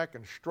around his neck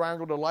and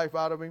strangled the life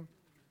out of him,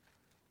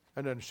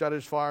 and then set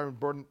his fire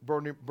and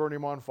burned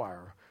him on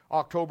fire.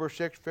 October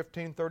 6,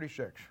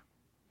 1536.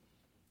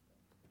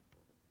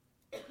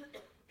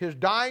 His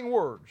dying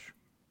words.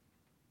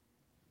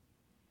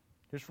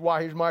 This is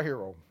why he's my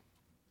hero.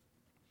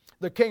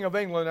 The King of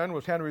England then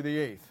was Henry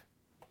VIII.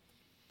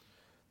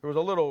 There was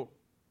a little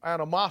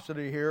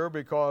animosity here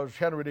because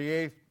Henry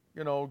VIII,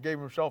 gave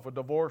himself a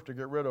divorce to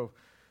get rid of,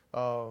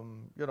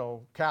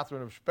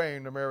 Catherine of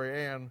Spain to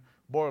marry Anne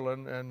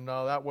Boleyn, and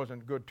that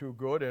wasn't too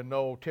good, and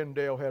no,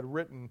 Tyndale had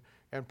written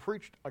and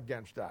preached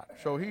against that.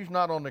 So he's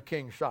not on the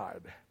king's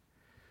side.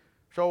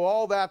 So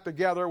all that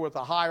together with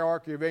the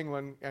hierarchy of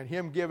England and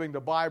him giving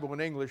the Bible in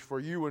English for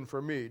you and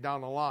for me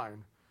down the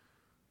line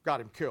got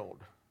him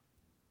killed.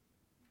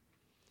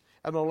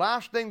 And the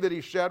last thing that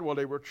he said while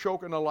they were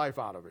choking the life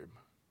out of him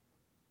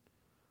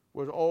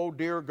was, "Oh,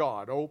 dear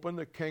God, open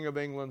the King of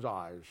England's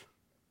eyes."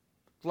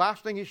 The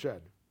last thing he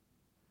said.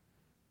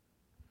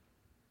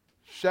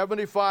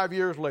 75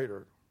 years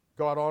later,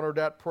 God honored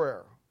that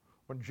prayer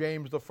when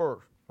James I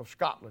of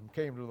Scotland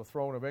came to the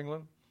throne of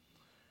England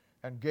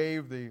and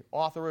gave the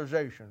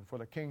authorization for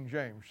the King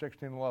James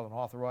 1611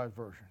 authorized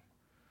version.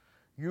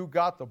 You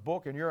got the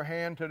book in your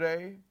hand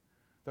today,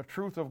 the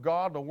truth of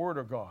God, the Word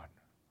of God.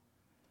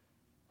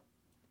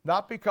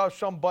 Not because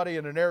somebody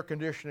in an air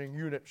conditioning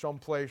unit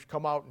someplace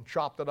come out and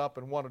chopped it up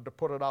and wanted to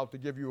put it out to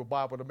give you a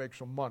Bible to make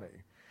some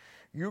money.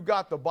 You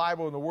got the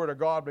Bible and the Word of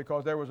God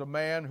because there was a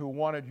man who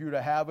wanted you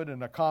to have it in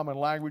the common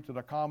language of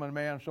the common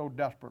man so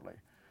desperately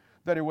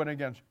that he went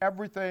against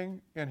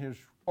everything in his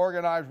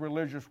organized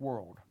religious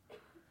world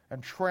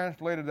and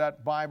translated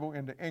that Bible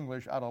into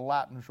English out of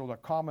Latin so the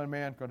common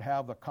man could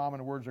have the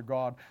common words of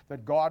God,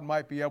 that God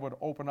might be able to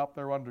open up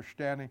their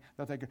understanding,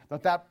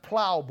 that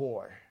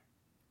plowboy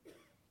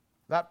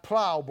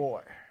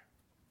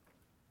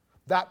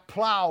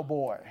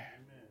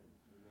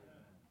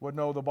would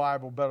know the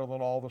Bible better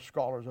than all the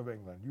scholars of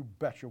England. You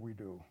betcha we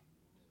do.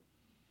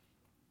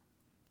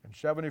 And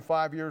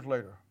 75 years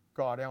later,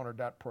 God honored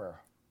that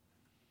prayer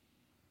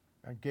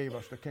and gave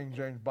us the King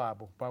James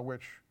Bible, by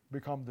which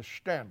become the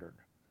standard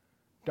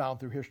down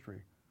through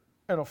history.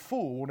 And a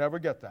fool will never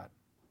get that.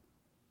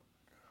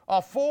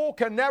 A fool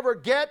can never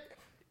get,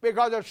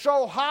 because it's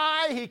so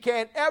high, he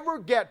can't ever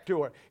get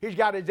to it. He's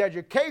got his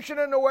education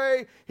in the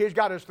way. He's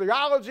got his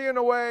theology in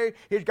the way.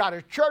 He's got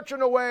his church in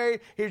the way.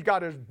 He's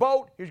got his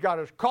boat. He's got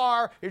his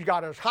car. He's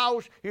got his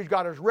house. He's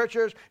got his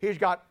riches. He's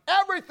got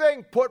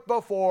everything put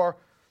before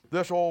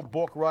this old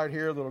book right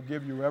here that'll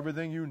give you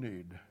everything you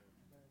need.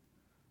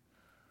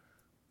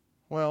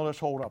 Well, let's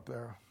hold up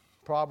there.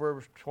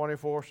 Proverbs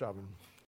 24:7.